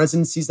 5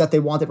 residencies that they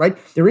wanted, right?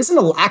 There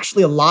isn't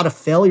actually a lot of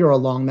failure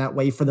along that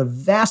way for the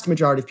vast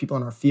majority of people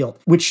in our field,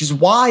 which is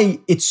why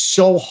it's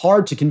so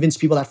hard to convince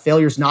people that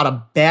failure is not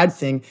a bad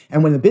thing.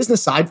 And when the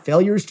business side,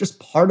 failure is just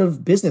part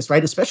of business,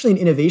 right? Especially in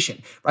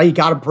innovation, right? You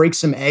got to break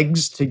some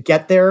eggs to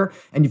get there,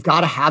 and you've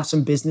got to have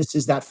some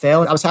businesses that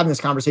fail. I was having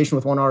this conversation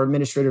with one of our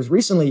administrators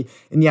recently,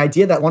 and the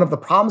idea that one of the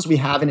problems we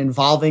have in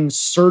involving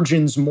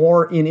surgeons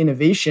more in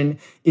innovation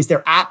is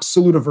their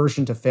absolute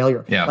aversion to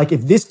failure. Yeah. Like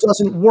if this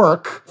doesn't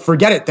work,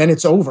 forget it, then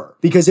it's over.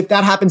 Because if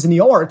that happens in the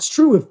OR, it's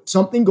true. If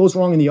something goes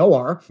wrong in the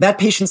OR, that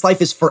patient's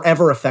life is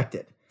forever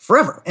affected.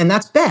 Forever. And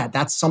that's bad.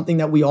 That's something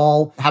that we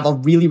all have a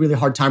really, really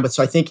hard time with.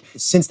 So I think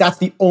since that's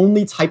the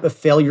only type of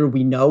failure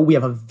we know, we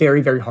have a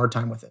very, very hard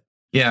time with it.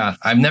 Yeah,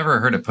 I've never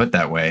heard it put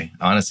that way.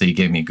 Honestly, you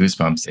gave me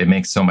goosebumps. It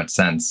makes so much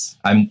sense.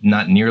 I'm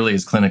not nearly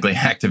as clinically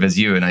active as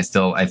you, and I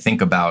think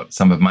about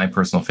some of my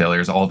personal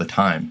failures all the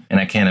time.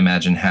 And I can't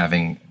imagine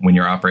when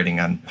you're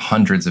operating on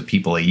hundreds of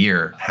people a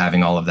year,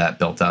 having all of that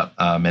built up.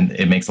 And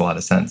it makes a lot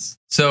of sense.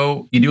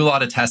 So you do a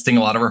lot of testing,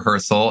 a lot of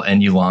rehearsal,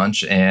 and you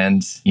launch,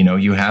 and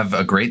you have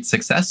a great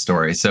success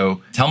story.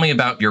 So tell me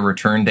about your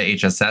return to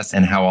HSS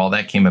and how all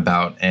that came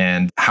about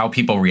and how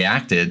people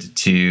reacted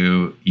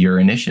to your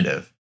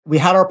initiative. We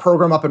had our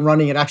program up and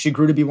running. It actually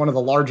grew to be one of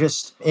the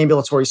largest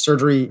ambulatory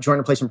surgery joint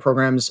replacement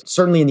programs,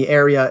 certainly in the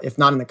area, if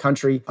not in the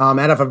country.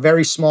 Out of a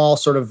very small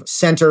sort of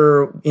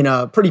center in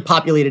a pretty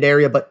populated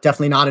area, but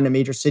definitely not in a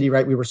major city,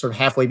 right? We were sort of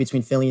halfway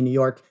between Philly and New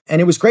York. And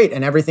it was great.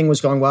 And everything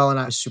was going well. And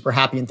I was super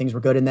happy and things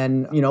were good. And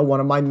then, one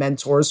of my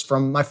mentors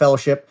from my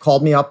fellowship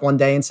called me up one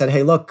day and said,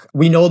 hey, look,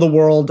 we know the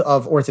world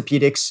of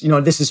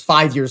orthopedics. This is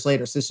 5 years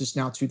later. So this is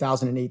now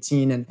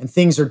 2018 and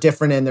things are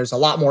different. And there's a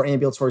lot more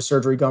ambulatory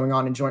surgery going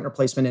on in joint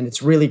replacement. And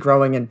it's really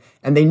growing.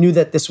 And they knew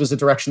that this was the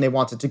direction they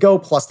wanted to go.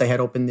 Plus, they had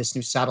opened this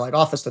new satellite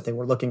office that they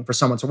were looking for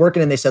someone to work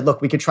in. And they said,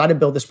 look, we could try to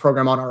build this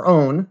program on our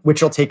own,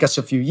 which will take us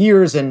a few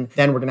years. And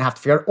then we're going to have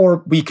to figure out,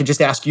 or we could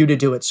just ask you to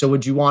do it. So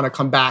would you want to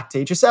come back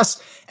to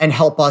HSS and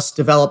help us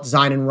develop,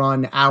 design, and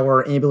run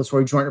our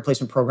ambulatory joint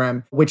replacement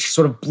program, which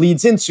sort of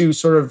bleeds into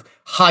sort of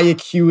high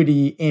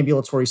acuity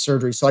ambulatory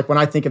surgery. So like when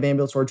I think of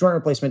ambulatory joint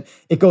replacement,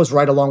 it goes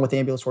right along with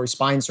ambulatory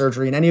spine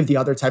surgery and any of the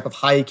other type of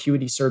high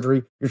acuity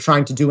surgery you're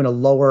trying to do in a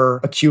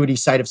lower acuity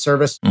site of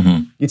service.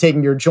 You're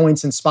taking your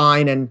joints and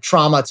spine and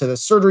trauma to the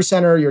surgery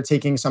center. You're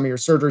taking some of your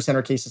surgery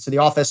center cases to the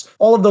office.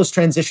 All of those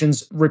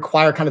transitions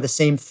require kind of the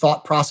same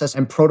thought process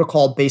and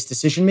protocol-based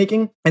decision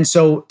making. And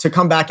so to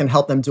come back and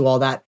help them do all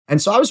that.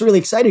 And so I was really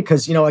excited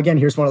because, again,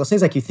 here's one of those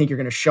things like you think you're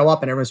going to show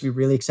up and everyone's going to be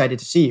really excited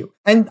to see you.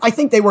 And I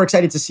think they were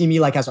excited to see me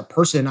like as a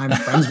person. I'm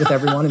friends with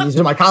everyone and these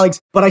are my colleagues.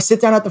 But I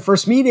sit down at the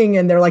first meeting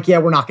and they're like, yeah,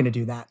 we're not going to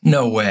do that.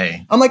 No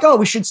way. I'm like, oh,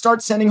 we should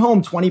start sending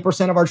home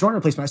 20% of our joint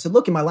replacement. I said,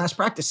 look, in my last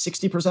practice,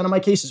 60% of my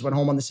cases went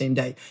home on the same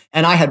day.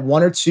 And I had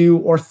 1 or 2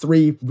 or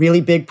 3 really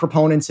big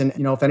proponents. And,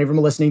 if any of them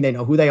are listening, they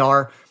know who they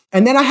are.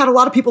 And then I had a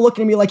lot of people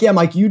looking at me like, yeah,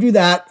 Mike, you do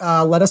that.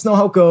 Let us know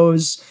how it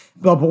goes.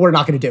 But we're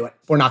not going to do it.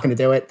 We're not going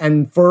to do it.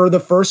 And for the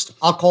first,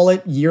 I'll call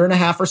it year and a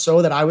half or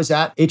so that I was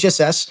at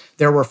HSS,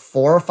 there were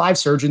 4 or 5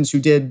 surgeons who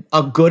did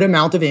a good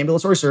amount of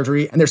ambulatory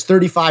surgery. And there's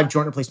 35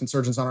 joint replacement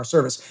surgeons on our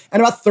service.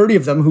 And about 30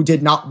 of them who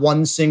did not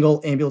one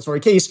single ambulatory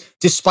case,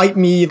 despite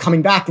me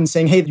coming back and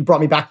saying, hey, you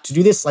brought me back to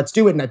do this. Let's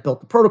do it. And I built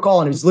the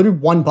protocol. And it was literally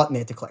one button they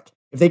had to click.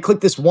 If they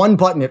clicked this one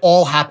button, it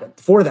all happened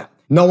for them.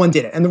 No one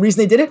did it. And the reason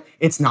they did it,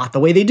 it's not the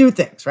way they do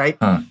things, right?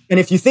 And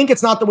if you think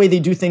it's not the way they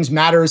do things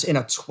matters in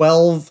a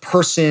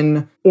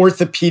 12-person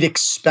orthopedic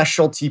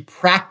specialty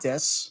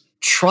practice,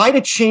 try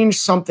to change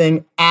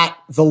something at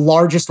the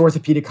largest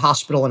orthopedic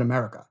hospital in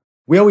America.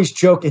 We always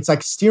joke it's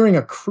like steering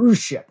a cruise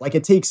ship. Like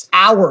it takes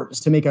hours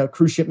to make a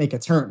cruise ship make a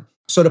turn.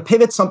 So to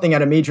pivot something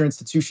at a major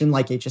institution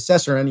like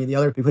HSS or any of the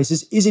other big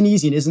places isn't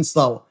easy and isn't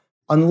slow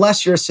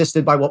unless you're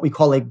assisted by what we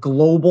call a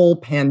global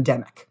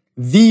pandemic.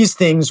 These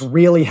things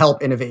really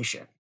help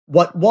innovation.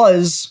 What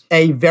was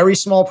a very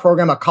small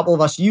program, a couple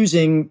of us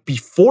using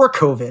before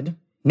COVID,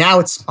 now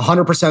it's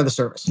 100% of the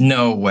service.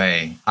 No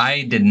way.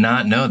 I did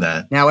not know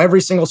that. Now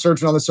every single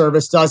surgeon on the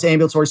service does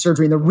ambulatory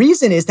surgery. And the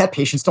reason is that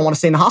patients don't want to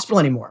stay in the hospital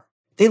anymore.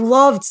 They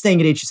loved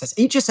staying at HSS.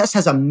 HSS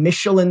has a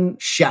Michelin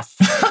chef.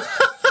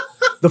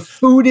 The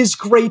food is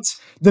great.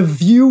 The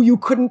view, you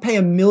couldn't pay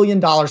 $1 million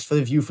for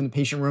the view from the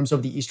patient rooms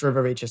of the East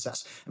River of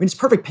HSS. I mean, it's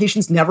perfect.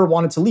 Patients never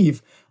wanted to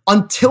leave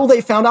until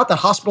they found out that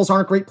hospitals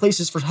aren't great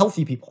places for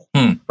healthy people,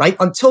 right?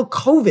 Until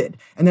COVID.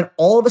 And then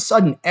all of a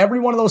sudden, every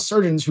one of those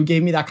surgeons who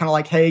gave me that kind of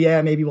like, hey, yeah,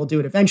 maybe we'll do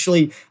it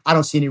eventually. I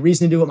don't see any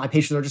reason to do it. My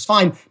patients are just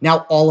fine.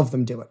 Now all of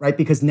them do it, right?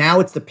 Because now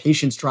it's the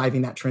patients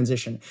driving that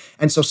transition.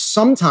 And so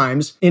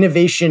sometimes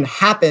innovation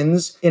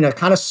happens in a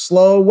kind of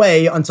slow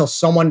way until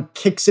someone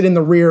kicks it in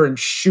the rear and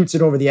shoots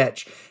it over the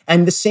edge.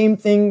 And the same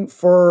thing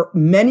for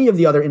many of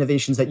the other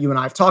innovations that you and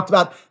I have talked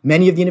about,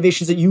 many of the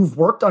innovations that you've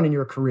worked on in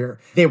your career.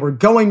 They were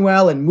going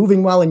well and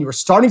moving well, and you were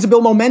starting to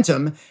build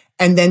momentum.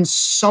 And then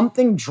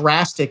something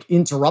drastic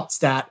interrupts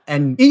that.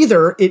 And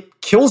either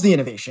it kills the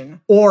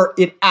innovation or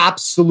it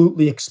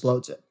absolutely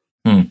explodes it.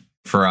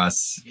 For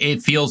us,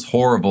 it feels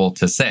horrible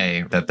to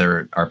say that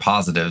there are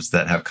positives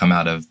that have come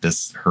out of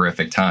this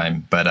horrific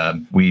time. But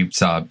we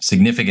saw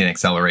significant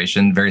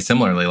acceleration, very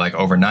similarly, like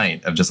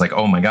overnight, of just like,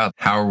 oh my God,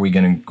 how are we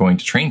going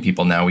to train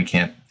people now? We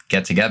can't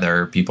get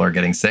together. People are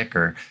getting sick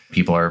or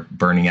people are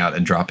burning out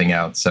and dropping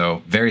out.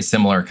 So very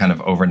similar kind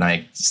of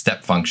overnight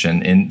step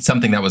function in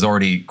something that was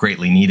already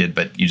greatly needed,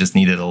 but you just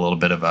needed a little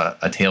bit of a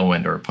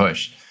tailwind or a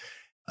push.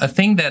 A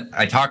thing that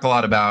I talk a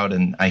lot about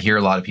and I hear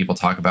a lot of people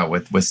talk about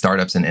with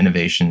startups and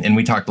innovation, and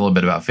we talked a little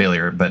bit about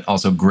failure, but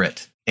also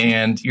grit.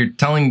 And you're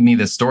telling me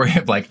this story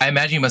of like, I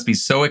imagine you must be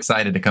so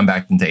excited to come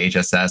back into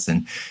HSS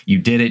and you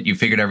did it, you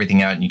figured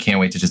everything out and you can't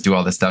wait to just do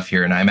all this stuff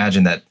here. And I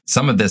imagine that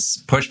some of this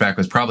pushback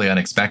was probably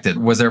unexpected.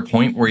 Was there a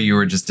point where you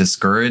were just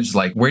discouraged?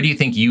 Like, where do you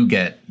think you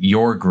get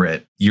your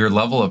grit? Your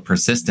level of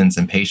persistence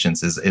and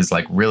patience is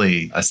like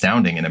really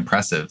astounding and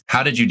impressive.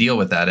 How did you deal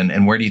with that?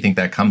 And where do you think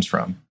that comes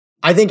from?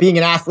 I think being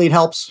an athlete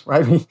helps,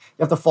 right? You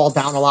have to fall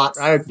down a lot,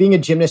 right? Being a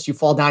gymnast, you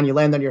fall down, you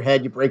land on your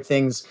head, you break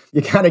things,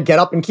 you kind of get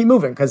up and keep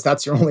moving because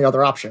that's your only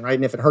other option, right?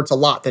 And if it hurts a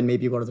lot, then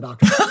maybe you go to the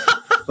doctor.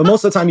 But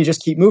most of the time you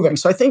just keep moving.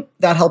 So I think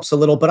that helps a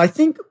little. But I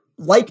think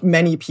like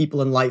many people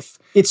in life,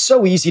 it's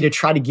so easy to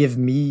try to give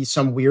me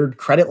some weird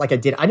credit like I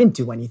did. I didn't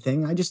do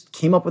anything. I just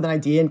came up with an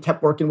idea and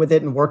kept working with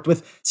it and worked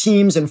with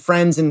teams and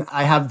friends. And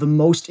I have the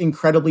most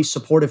incredibly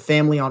supportive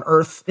family on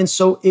earth. And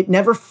so it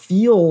never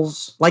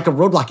feels like a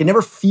roadblock. It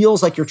never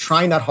feels like you're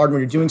trying that hard when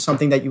you're doing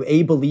something that you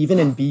A, believe in,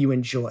 and B, you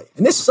enjoy.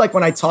 And this is like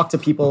when I talk to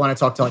people, when I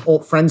talk to like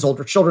old friends,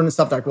 older children and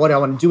stuff, they're like, what do I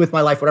want to do with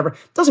my life, whatever.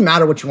 It doesn't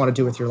matter what you want to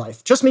do with your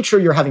life. Just make sure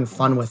you're having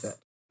fun with it.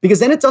 Because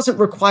then it doesn't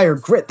require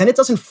grit. Then it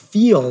doesn't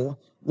feel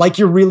like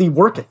you're really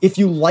working. If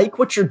you like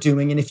what you're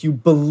doing and if you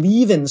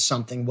believe in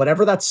something,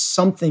 whatever that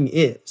something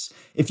is,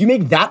 if you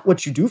make that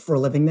what you do for a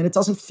living, then it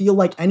doesn't feel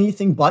like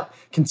anything but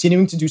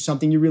continuing to do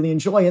something you really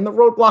enjoy. And the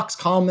roadblocks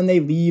come and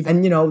they leave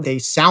and, they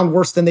sound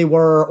worse than they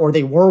were, or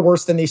they were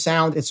worse than they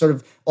sound. It sort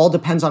of all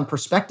depends on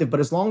perspective. But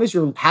as long as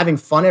you're having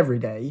fun every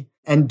day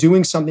and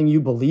doing something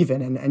you believe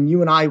in, and you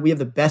and I, we have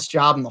the best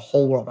job in the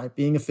whole world, right?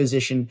 Being a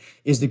physician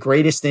is the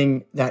greatest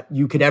thing that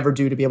you could ever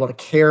do to be able to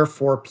care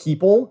for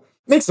people.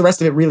 Makes the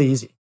rest of it really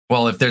easy.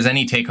 Well, if there's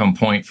any take-home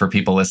point for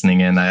people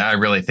listening in, I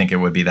really think it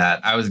would be that.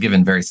 I was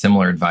given very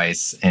similar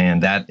advice,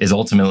 and that is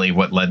ultimately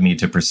what led me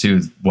to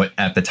pursue what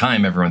at the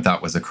time everyone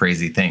thought was a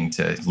crazy thing,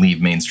 to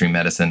leave mainstream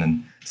medicine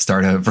and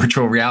start a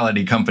virtual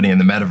reality company in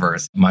the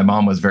metaverse. My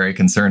mom was very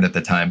concerned at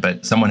the time,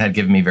 but someone had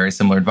given me very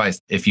similar advice.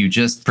 If you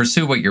just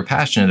pursue what you're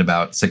passionate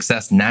about,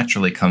 success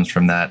naturally comes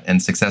from that,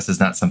 and success is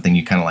not something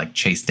you kind of like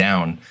chase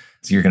down.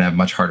 So you're going to have a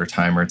much harder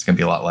time, or it's going to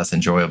be a lot less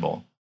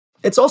enjoyable.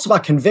 It's also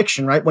about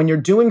conviction, right? When you're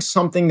doing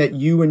something that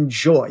you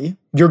enjoy,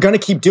 you're going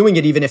to keep doing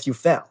it even if you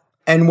fail.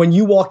 And when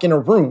you walk in a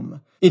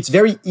room, it's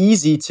very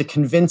easy to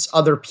convince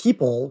other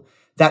people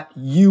that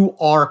you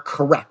are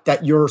correct,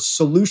 that your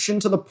solution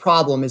to the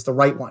problem is the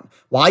right one.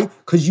 Why?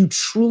 Because you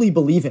truly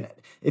believe in it.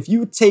 If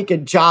you take a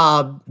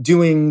job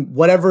doing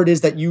whatever it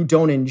is that you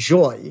don't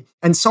enjoy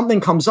and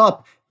something comes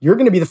up, you're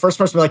going to be the first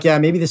person to be like, yeah,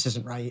 maybe this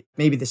isn't right.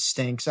 Maybe this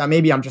stinks.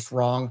 Maybe I'm just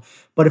wrong.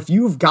 But if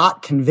you've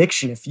got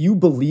conviction, if you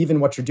believe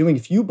in what you're doing,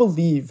 if you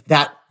believe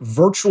that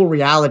virtual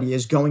reality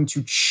is going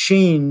to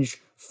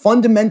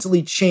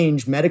fundamentally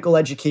change medical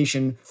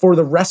education for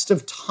the rest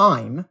of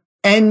time,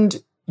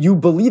 and you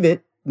believe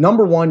it,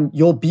 number one,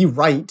 you'll be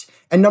right.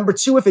 And number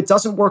two, if it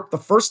doesn't work the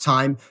first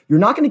time, you're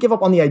not going to give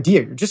up on the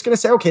idea. You're just going to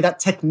say, okay, that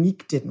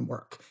technique didn't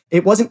work.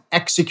 It wasn't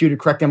executed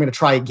correctly. I'm going to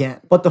try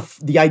again. But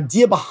the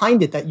idea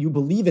behind it that you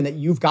believe in, that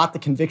you've got the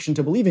conviction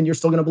to believe in, you're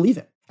still going to believe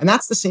in. And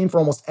that's the same for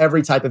almost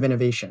every type of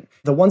innovation.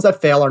 The ones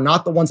that fail are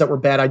not the ones that were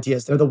bad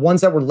ideas. They're the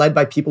ones that were led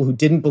by people who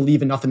didn't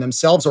believe enough in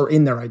themselves or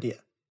in their idea.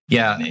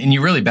 Yeah, and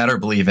you really better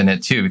believe in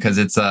it too, because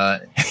it's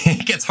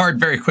it gets hard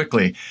very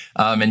quickly,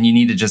 and you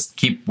need to just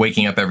keep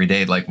waking up every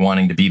day like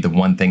wanting to be the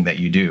one thing that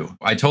you do.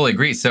 I totally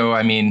agree. So,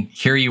 I mean,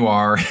 here you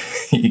are,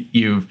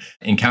 you've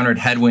encountered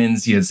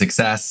headwinds, you had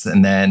success,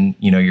 and then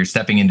you're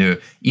stepping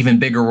into even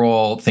bigger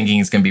role,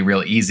 thinking it's going to be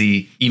real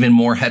easy, even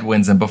more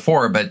headwinds than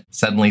before. But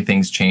suddenly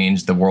things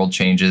change, the world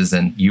changes,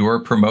 and you were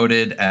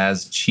promoted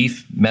as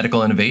Chief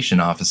Medical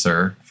Innovation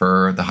Officer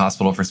for the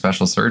Hospital for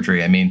Special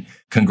Surgery. I mean,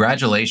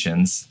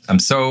 congratulations. I'm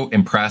so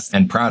impressed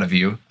and proud of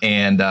you.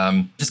 And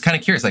just kind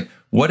of curious, like,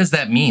 what does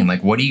that mean?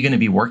 Like, what are you going to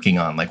be working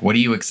on? Like, what are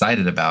you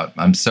excited about?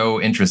 I'm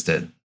so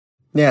interested.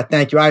 Yeah,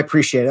 thank you. I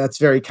appreciate it. That's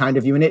very kind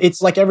of you. And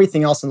it's like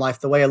everything else in life,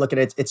 the way I look at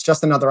it, it's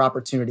just another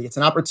opportunity. It's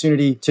an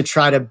opportunity to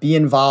try to be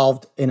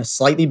involved in a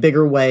slightly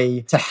bigger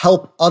way to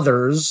help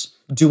others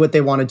do what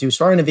they want to do.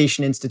 So our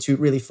Innovation Institute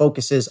really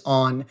focuses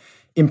on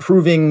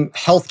improving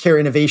healthcare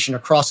innovation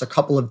across a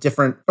couple of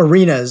different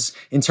arenas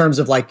in terms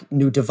of like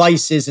new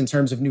devices, in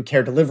terms of new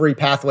care delivery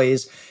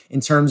pathways,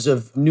 in terms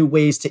of new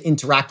ways to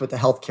interact with the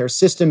healthcare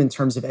system, in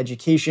terms of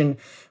education.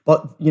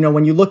 But,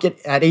 when you look at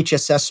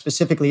HSS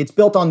specifically, it's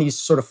built on these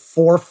sort of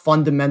four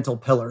fundamental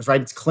pillars,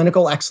 right? It's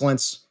clinical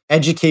excellence,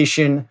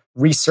 education,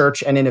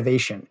 research, and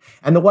innovation.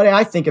 And the way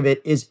I think of it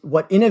is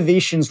what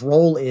innovation's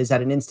role is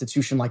at an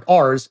institution like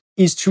ours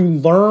is to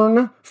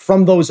learn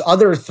from those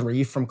other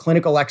three, from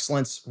clinical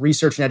excellence,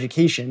 research, and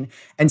education,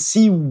 and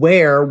see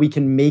where we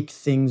can make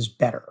things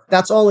better.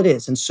 That's all it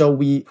is. And so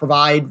we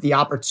provide the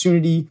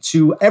opportunity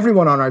to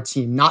everyone on our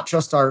team, not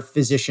just our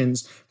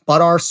physicians, but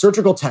our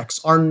surgical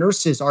techs, our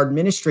nurses, our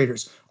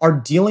administrators are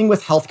dealing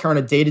with healthcare on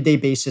a day-to-day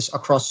basis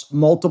across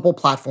multiple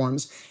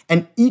platforms.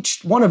 And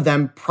each one of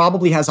them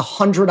probably has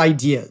 100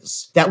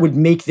 ideas that would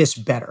make this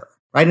better,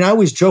 right? And I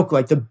always joke,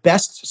 like the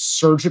best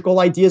surgical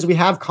ideas we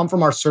have come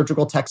from our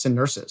surgical techs and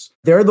nurses.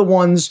 They're the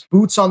ones,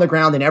 boots on the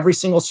ground in every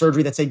single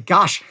surgery that say,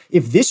 gosh,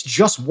 if this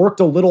just worked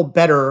a little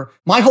better,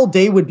 my whole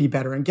day would be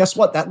better. And guess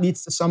what? That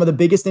leads to some of the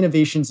biggest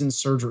innovations in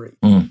surgery.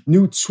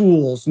 New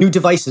tools, new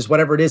devices,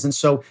 whatever it is. And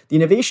so the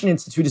Innovation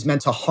Institute is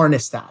meant to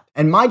harness that.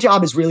 And my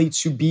job is really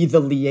to be the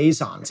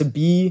liaison, to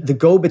be the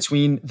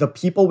go-between the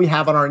people we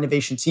have on our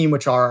innovation team,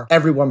 which are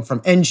everyone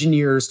from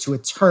engineers to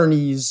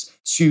attorneys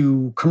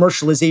to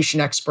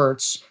commercialization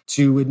experts,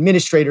 to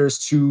administrators,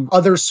 to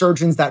other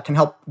surgeons that can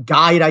help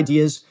guide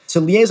ideas, to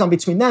liaison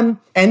between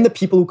them and the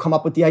people who come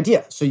up with the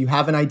idea. So you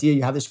have an idea,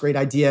 you have this great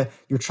idea,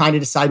 you're trying to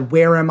decide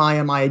where am I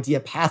on my idea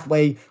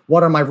pathway,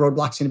 what are my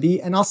roadblocks going to be?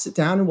 And I'll sit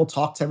down and we'll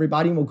talk to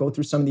everybody and we'll go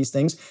through some of these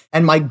things.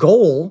 And my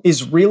goal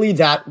is really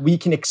that we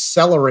can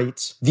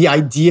accelerate the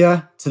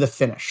idea to the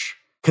finish,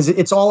 because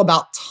it's all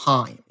about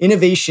time.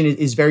 Innovation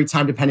is very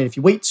time dependent. If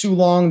you wait too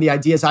long, the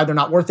idea is either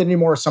not worth it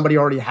anymore or somebody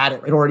already had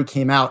it. It already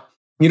came out.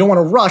 You don't want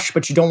to rush,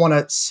 but you don't want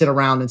to sit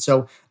around. And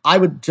so I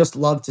would just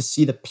love to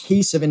see the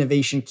pace of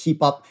innovation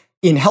keep up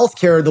in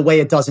healthcare the way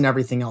it does in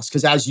everything else.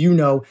 Because as you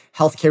know,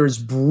 healthcare is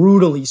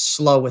brutally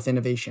slow with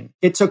innovation.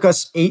 It took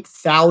us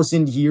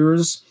 8,000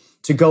 years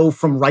to go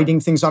from writing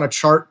things on a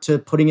chart to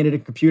putting it in a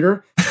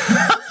computer.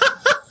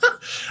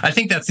 I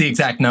think that's the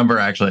exact number,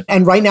 actually.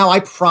 And right now,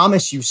 I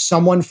promise you,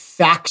 someone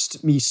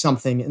faxed me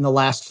something in the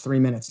last 3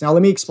 minutes. Now,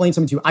 let me explain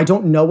something to you. I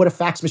don't know what a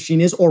fax machine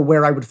is or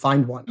where I would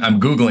find one. I'm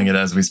Googling it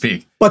as we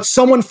speak. But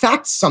someone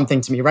faxed something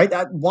to me, right?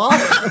 Why?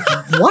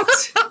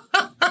 What?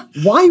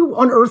 Why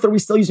on earth are we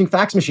still using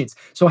fax machines?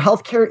 So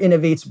healthcare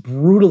innovates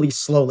brutally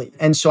slowly.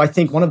 And so I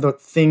think one of the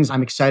things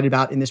I'm excited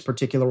about in this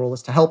particular role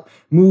is to help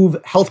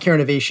move healthcare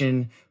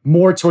innovation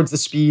more towards the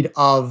speed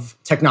of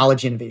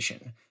technology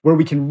innovation, where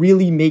we can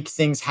really make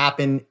things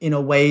happen in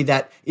a way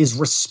that is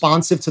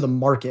responsive to the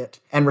market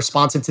and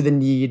responsive to the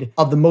need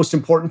of the most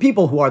important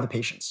people, who are the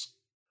patients.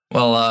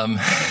 Well,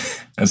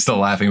 I'm still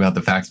laughing about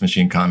the fax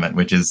machine comment,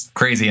 which is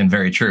crazy and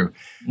very true.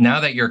 Now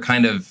that you're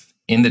kind of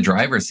in the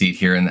driver's seat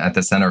here and at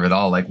the center of it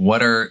all, like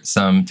what are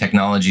some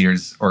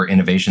technologies or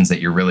innovations that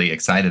you're really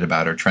excited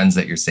about or trends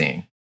that you're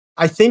seeing?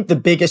 I think the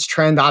biggest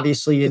trend,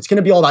 obviously, it's going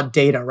to be all about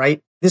data,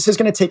 right? This is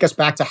going to take us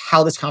back to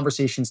how this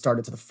conversation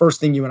started, to the first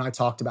thing you and I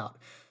talked about.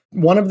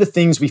 One of the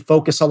things we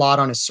focus a lot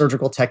on is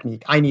surgical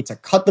technique. I need to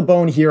cut the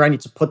bone here, I need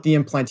to put the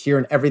implant here,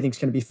 and everything's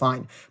going to be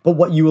fine. But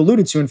what you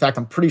alluded to, in fact,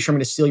 I'm pretty sure I'm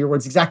going to steal your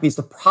words exactly, is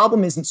the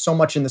problem isn't so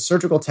much in the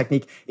surgical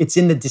technique, it's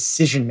in the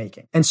decision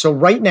making. And so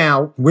right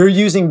now, we're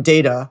using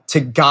data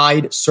to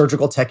guide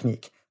surgical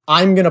technique.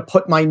 I'm going to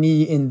put my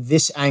knee in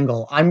this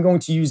angle. I'm going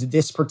to use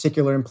this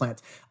particular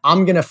implant.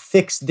 I'm going to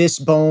fix this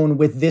bone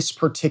with this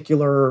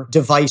particular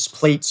device,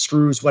 plate,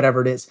 screws,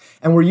 whatever it is.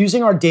 And we're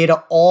using our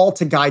data all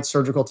to guide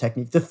surgical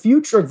technique. The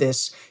future of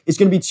this is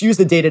going to be to use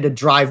the data to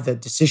drive the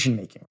decision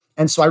making.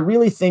 And so I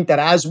really think that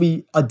as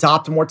we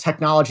adopt more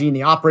technology in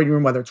the operating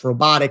room, whether it's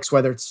robotics,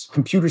 whether it's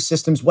computer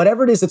systems,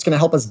 whatever it is that's going to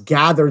help us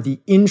gather the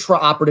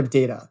intraoperative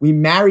data, we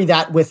marry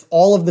that with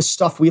all of the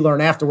stuff we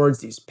learn afterwards,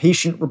 these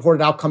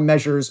patient-reported outcome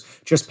measures,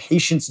 just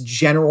patients'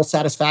 general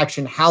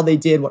satisfaction, how they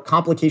did, what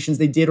complications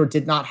they did or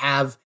did not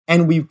have.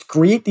 And we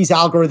create these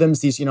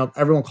algorithms,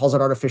 everyone calls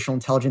it artificial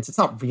intelligence. It's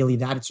not really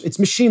that. It's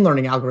machine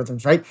learning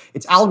algorithms, right?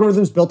 It's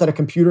algorithms built that a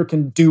computer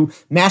can do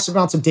massive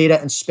amounts of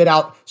data and spit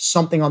out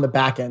something on the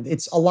back end.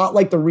 It's a lot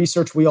like the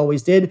research we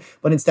always did,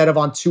 but instead of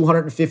on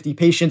 250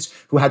 patients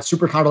who had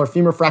supracondylar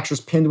femur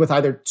fractures pinned with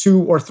either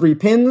 2 or 3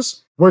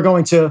 pins, we're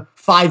going to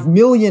 5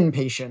 million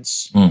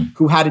patients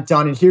who had it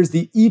done. And here's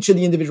each of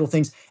the individual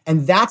things.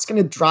 And that's going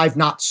to drive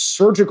not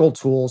surgical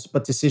tools,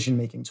 but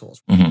decision-making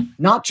tools.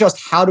 Not just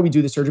how do we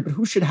do the surgery, but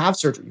who should have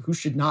surgery, who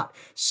should not.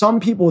 Some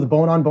people with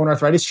bone-on-bone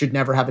arthritis should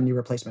never have a knee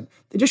replacement.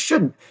 They just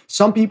shouldn't.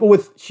 Some people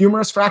with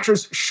humerus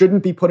fractures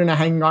shouldn't be put in a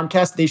hanging arm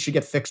cast. They should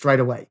get fixed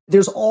right away.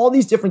 There's all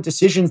these different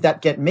decisions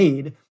that get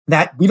made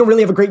that we don't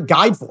really have a great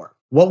guide for.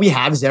 What we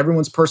have is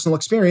everyone's personal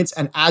experience.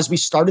 And as we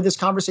started this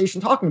conversation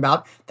talking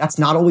about, that's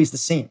not always the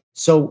same.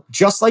 So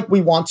just like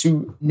we want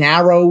to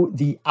narrow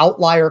the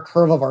outlier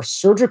curve of our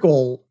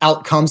surgical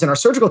outcomes and our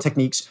surgical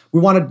techniques,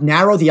 we want to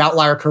narrow the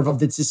outlier curve of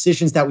the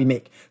decisions that we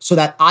make so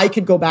that I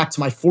could go back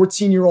to my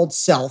 14-year-old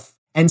self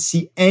and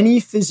see any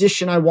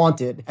physician I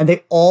wanted, and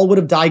they all would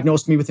have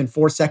diagnosed me within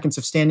 4 seconds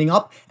of standing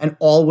up, and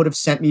all would have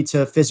sent me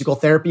to physical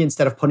therapy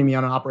instead of putting me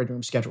on an operating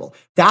room schedule.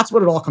 That's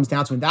what it all comes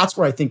down to, and that's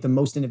where I think the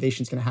most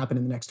innovation is going to happen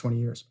in the next 20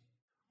 years.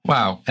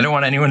 Wow. I don't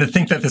want anyone to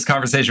think that this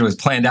conversation was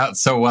planned out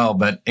so well,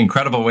 but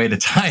incredible way to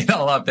tie it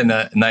all up in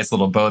a nice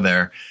little bow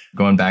there,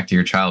 going back to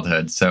your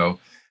childhood. So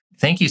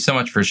thank you so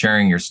much for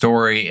sharing your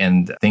story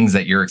and things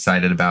that you're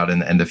excited about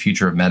and the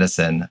future of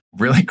medicine.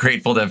 Really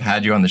grateful to have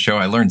had you on the show.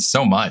 I learned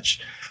so much.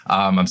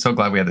 I'm so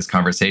glad we had this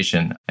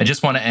conversation. I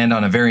just want to end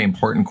on a very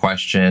important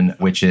question,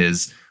 which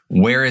is,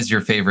 where is your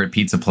favorite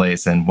pizza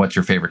place and what's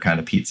your favorite kind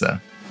of pizza?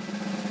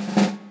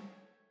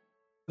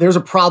 There's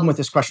a problem with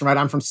this question, right?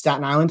 I'm from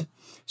Staten Island.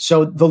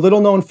 So the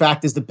little known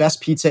fact is the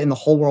best pizza in the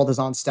whole world is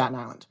on Staten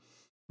Island.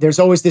 There's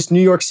always this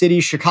New York City,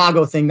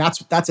 Chicago thing.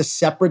 That's a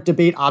separate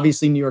debate.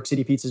 Obviously, New York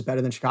City pizza is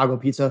better than Chicago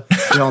pizza.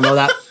 We all know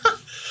that.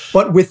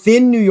 But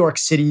within New York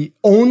City,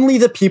 only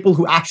the people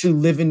who actually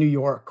live in New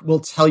York will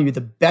tell you the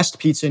best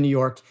pizza in New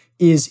York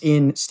is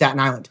in Staten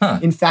Island.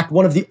 In fact,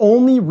 one of the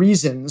only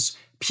reasons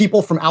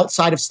people from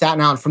outside of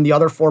Staten Island, from the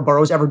other 4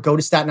 boroughs, ever go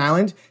to Staten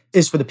Island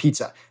is for the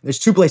pizza. There's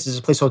 2 places,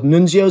 a place called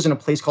Nunzio's and a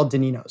place called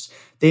Danino's.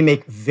 They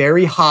make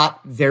very hot,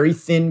 very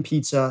thin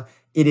pizza.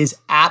 It is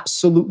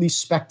absolutely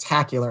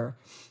spectacular.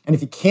 And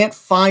if you can't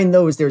find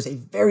those, there's a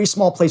very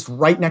small place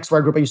right next to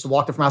where I grew up. I used to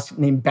walk there from house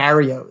named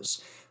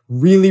Barrio's.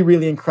 Really,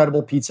 really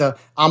incredible pizza.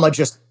 I'm a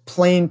just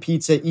plain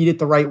pizza, eat it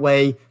the right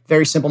way.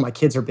 Very simple. My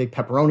kids are big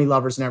pepperoni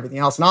lovers and everything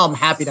else. And I'm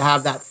happy to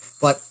have that.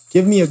 But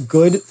give me a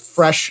good,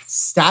 fresh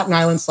Staten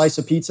Island slice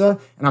of pizza,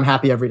 and I'm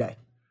happy every day.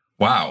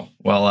 Wow.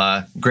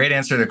 Well, great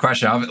answer to the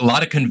question.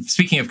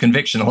 Speaking of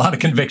conviction, a lot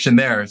of conviction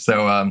there.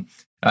 So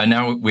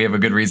now we have a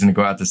good reason to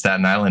go out to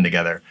Staten Island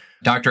together.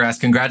 Dr. Ast,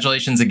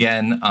 congratulations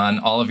again on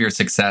all of your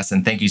success.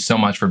 And thank you so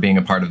much for being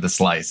a part of The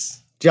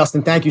Slice.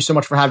 Justin, thank you so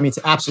much for having me. It's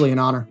absolutely an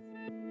honor.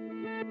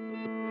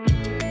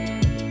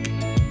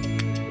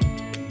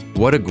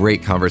 What a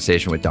great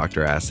conversation with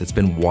Dr. Ast. It's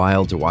been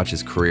wild to watch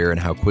his career and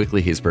how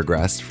quickly he's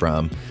progressed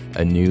from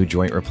a new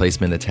joint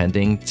replacement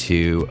attending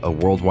to a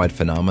worldwide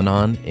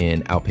phenomenon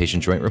in outpatient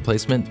joint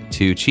replacement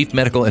to Chief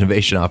Medical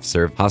Innovation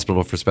Officer of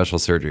Hospital for Special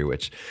Surgery,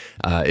 which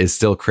is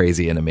still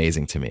crazy and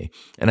amazing to me.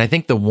 And I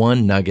think the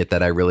one nugget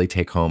that I really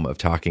take home of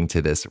talking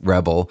to this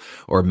rebel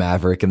or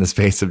maverick in the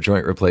space of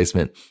joint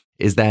replacement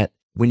is that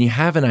when you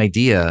have an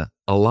idea,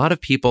 a lot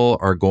of people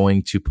are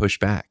going to push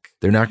back.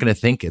 They're not going to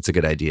think it's a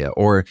good idea,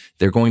 or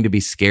they're going to be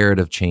scared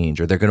of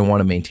change, or they're going to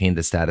want to maintain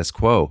the status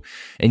quo.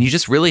 And you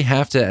just really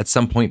have to, at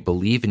some point,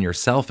 believe in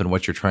yourself and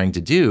what you're trying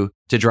to do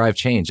to drive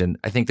change. And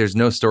I think there's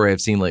no story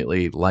I've seen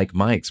lately like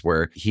Mike's,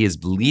 where he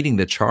is leading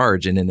the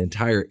charge in an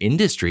entire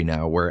industry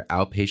now where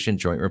outpatient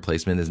joint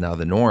replacement is now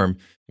the norm,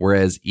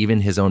 whereas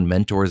even his own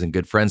mentors and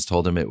good friends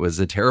told him it was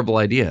a terrible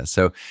idea.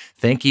 So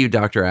thank you,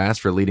 Dr.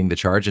 Ast, for leading the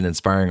charge and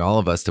inspiring all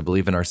of us to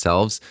believe in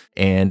ourselves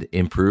and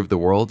improve the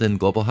world and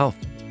global health.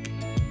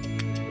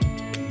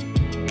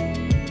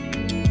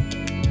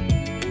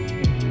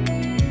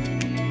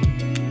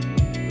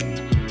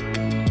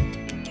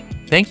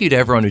 Thank you to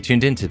everyone who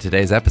tuned in to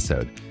today's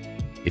episode.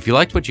 If you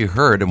liked what you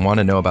heard and want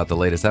to know about the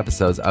latest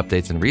episodes,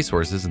 updates, and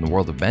resources in the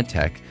world of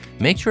medtech,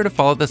 make sure to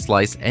follow The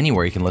Slice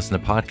anywhere you can listen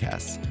to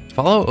podcasts.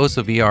 Follow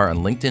OSOVR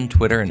on LinkedIn,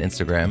 Twitter, and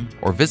Instagram,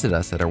 or visit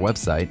us at our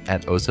website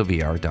at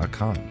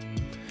osovr.com.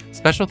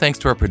 Special thanks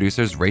to our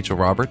producers Rachel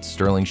Roberts,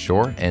 Sterling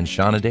Shore, and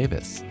Shauna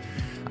Davis.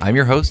 I'm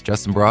your host,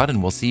 Justin Broad,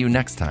 and we'll see you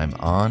next time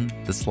on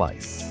The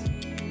Slice.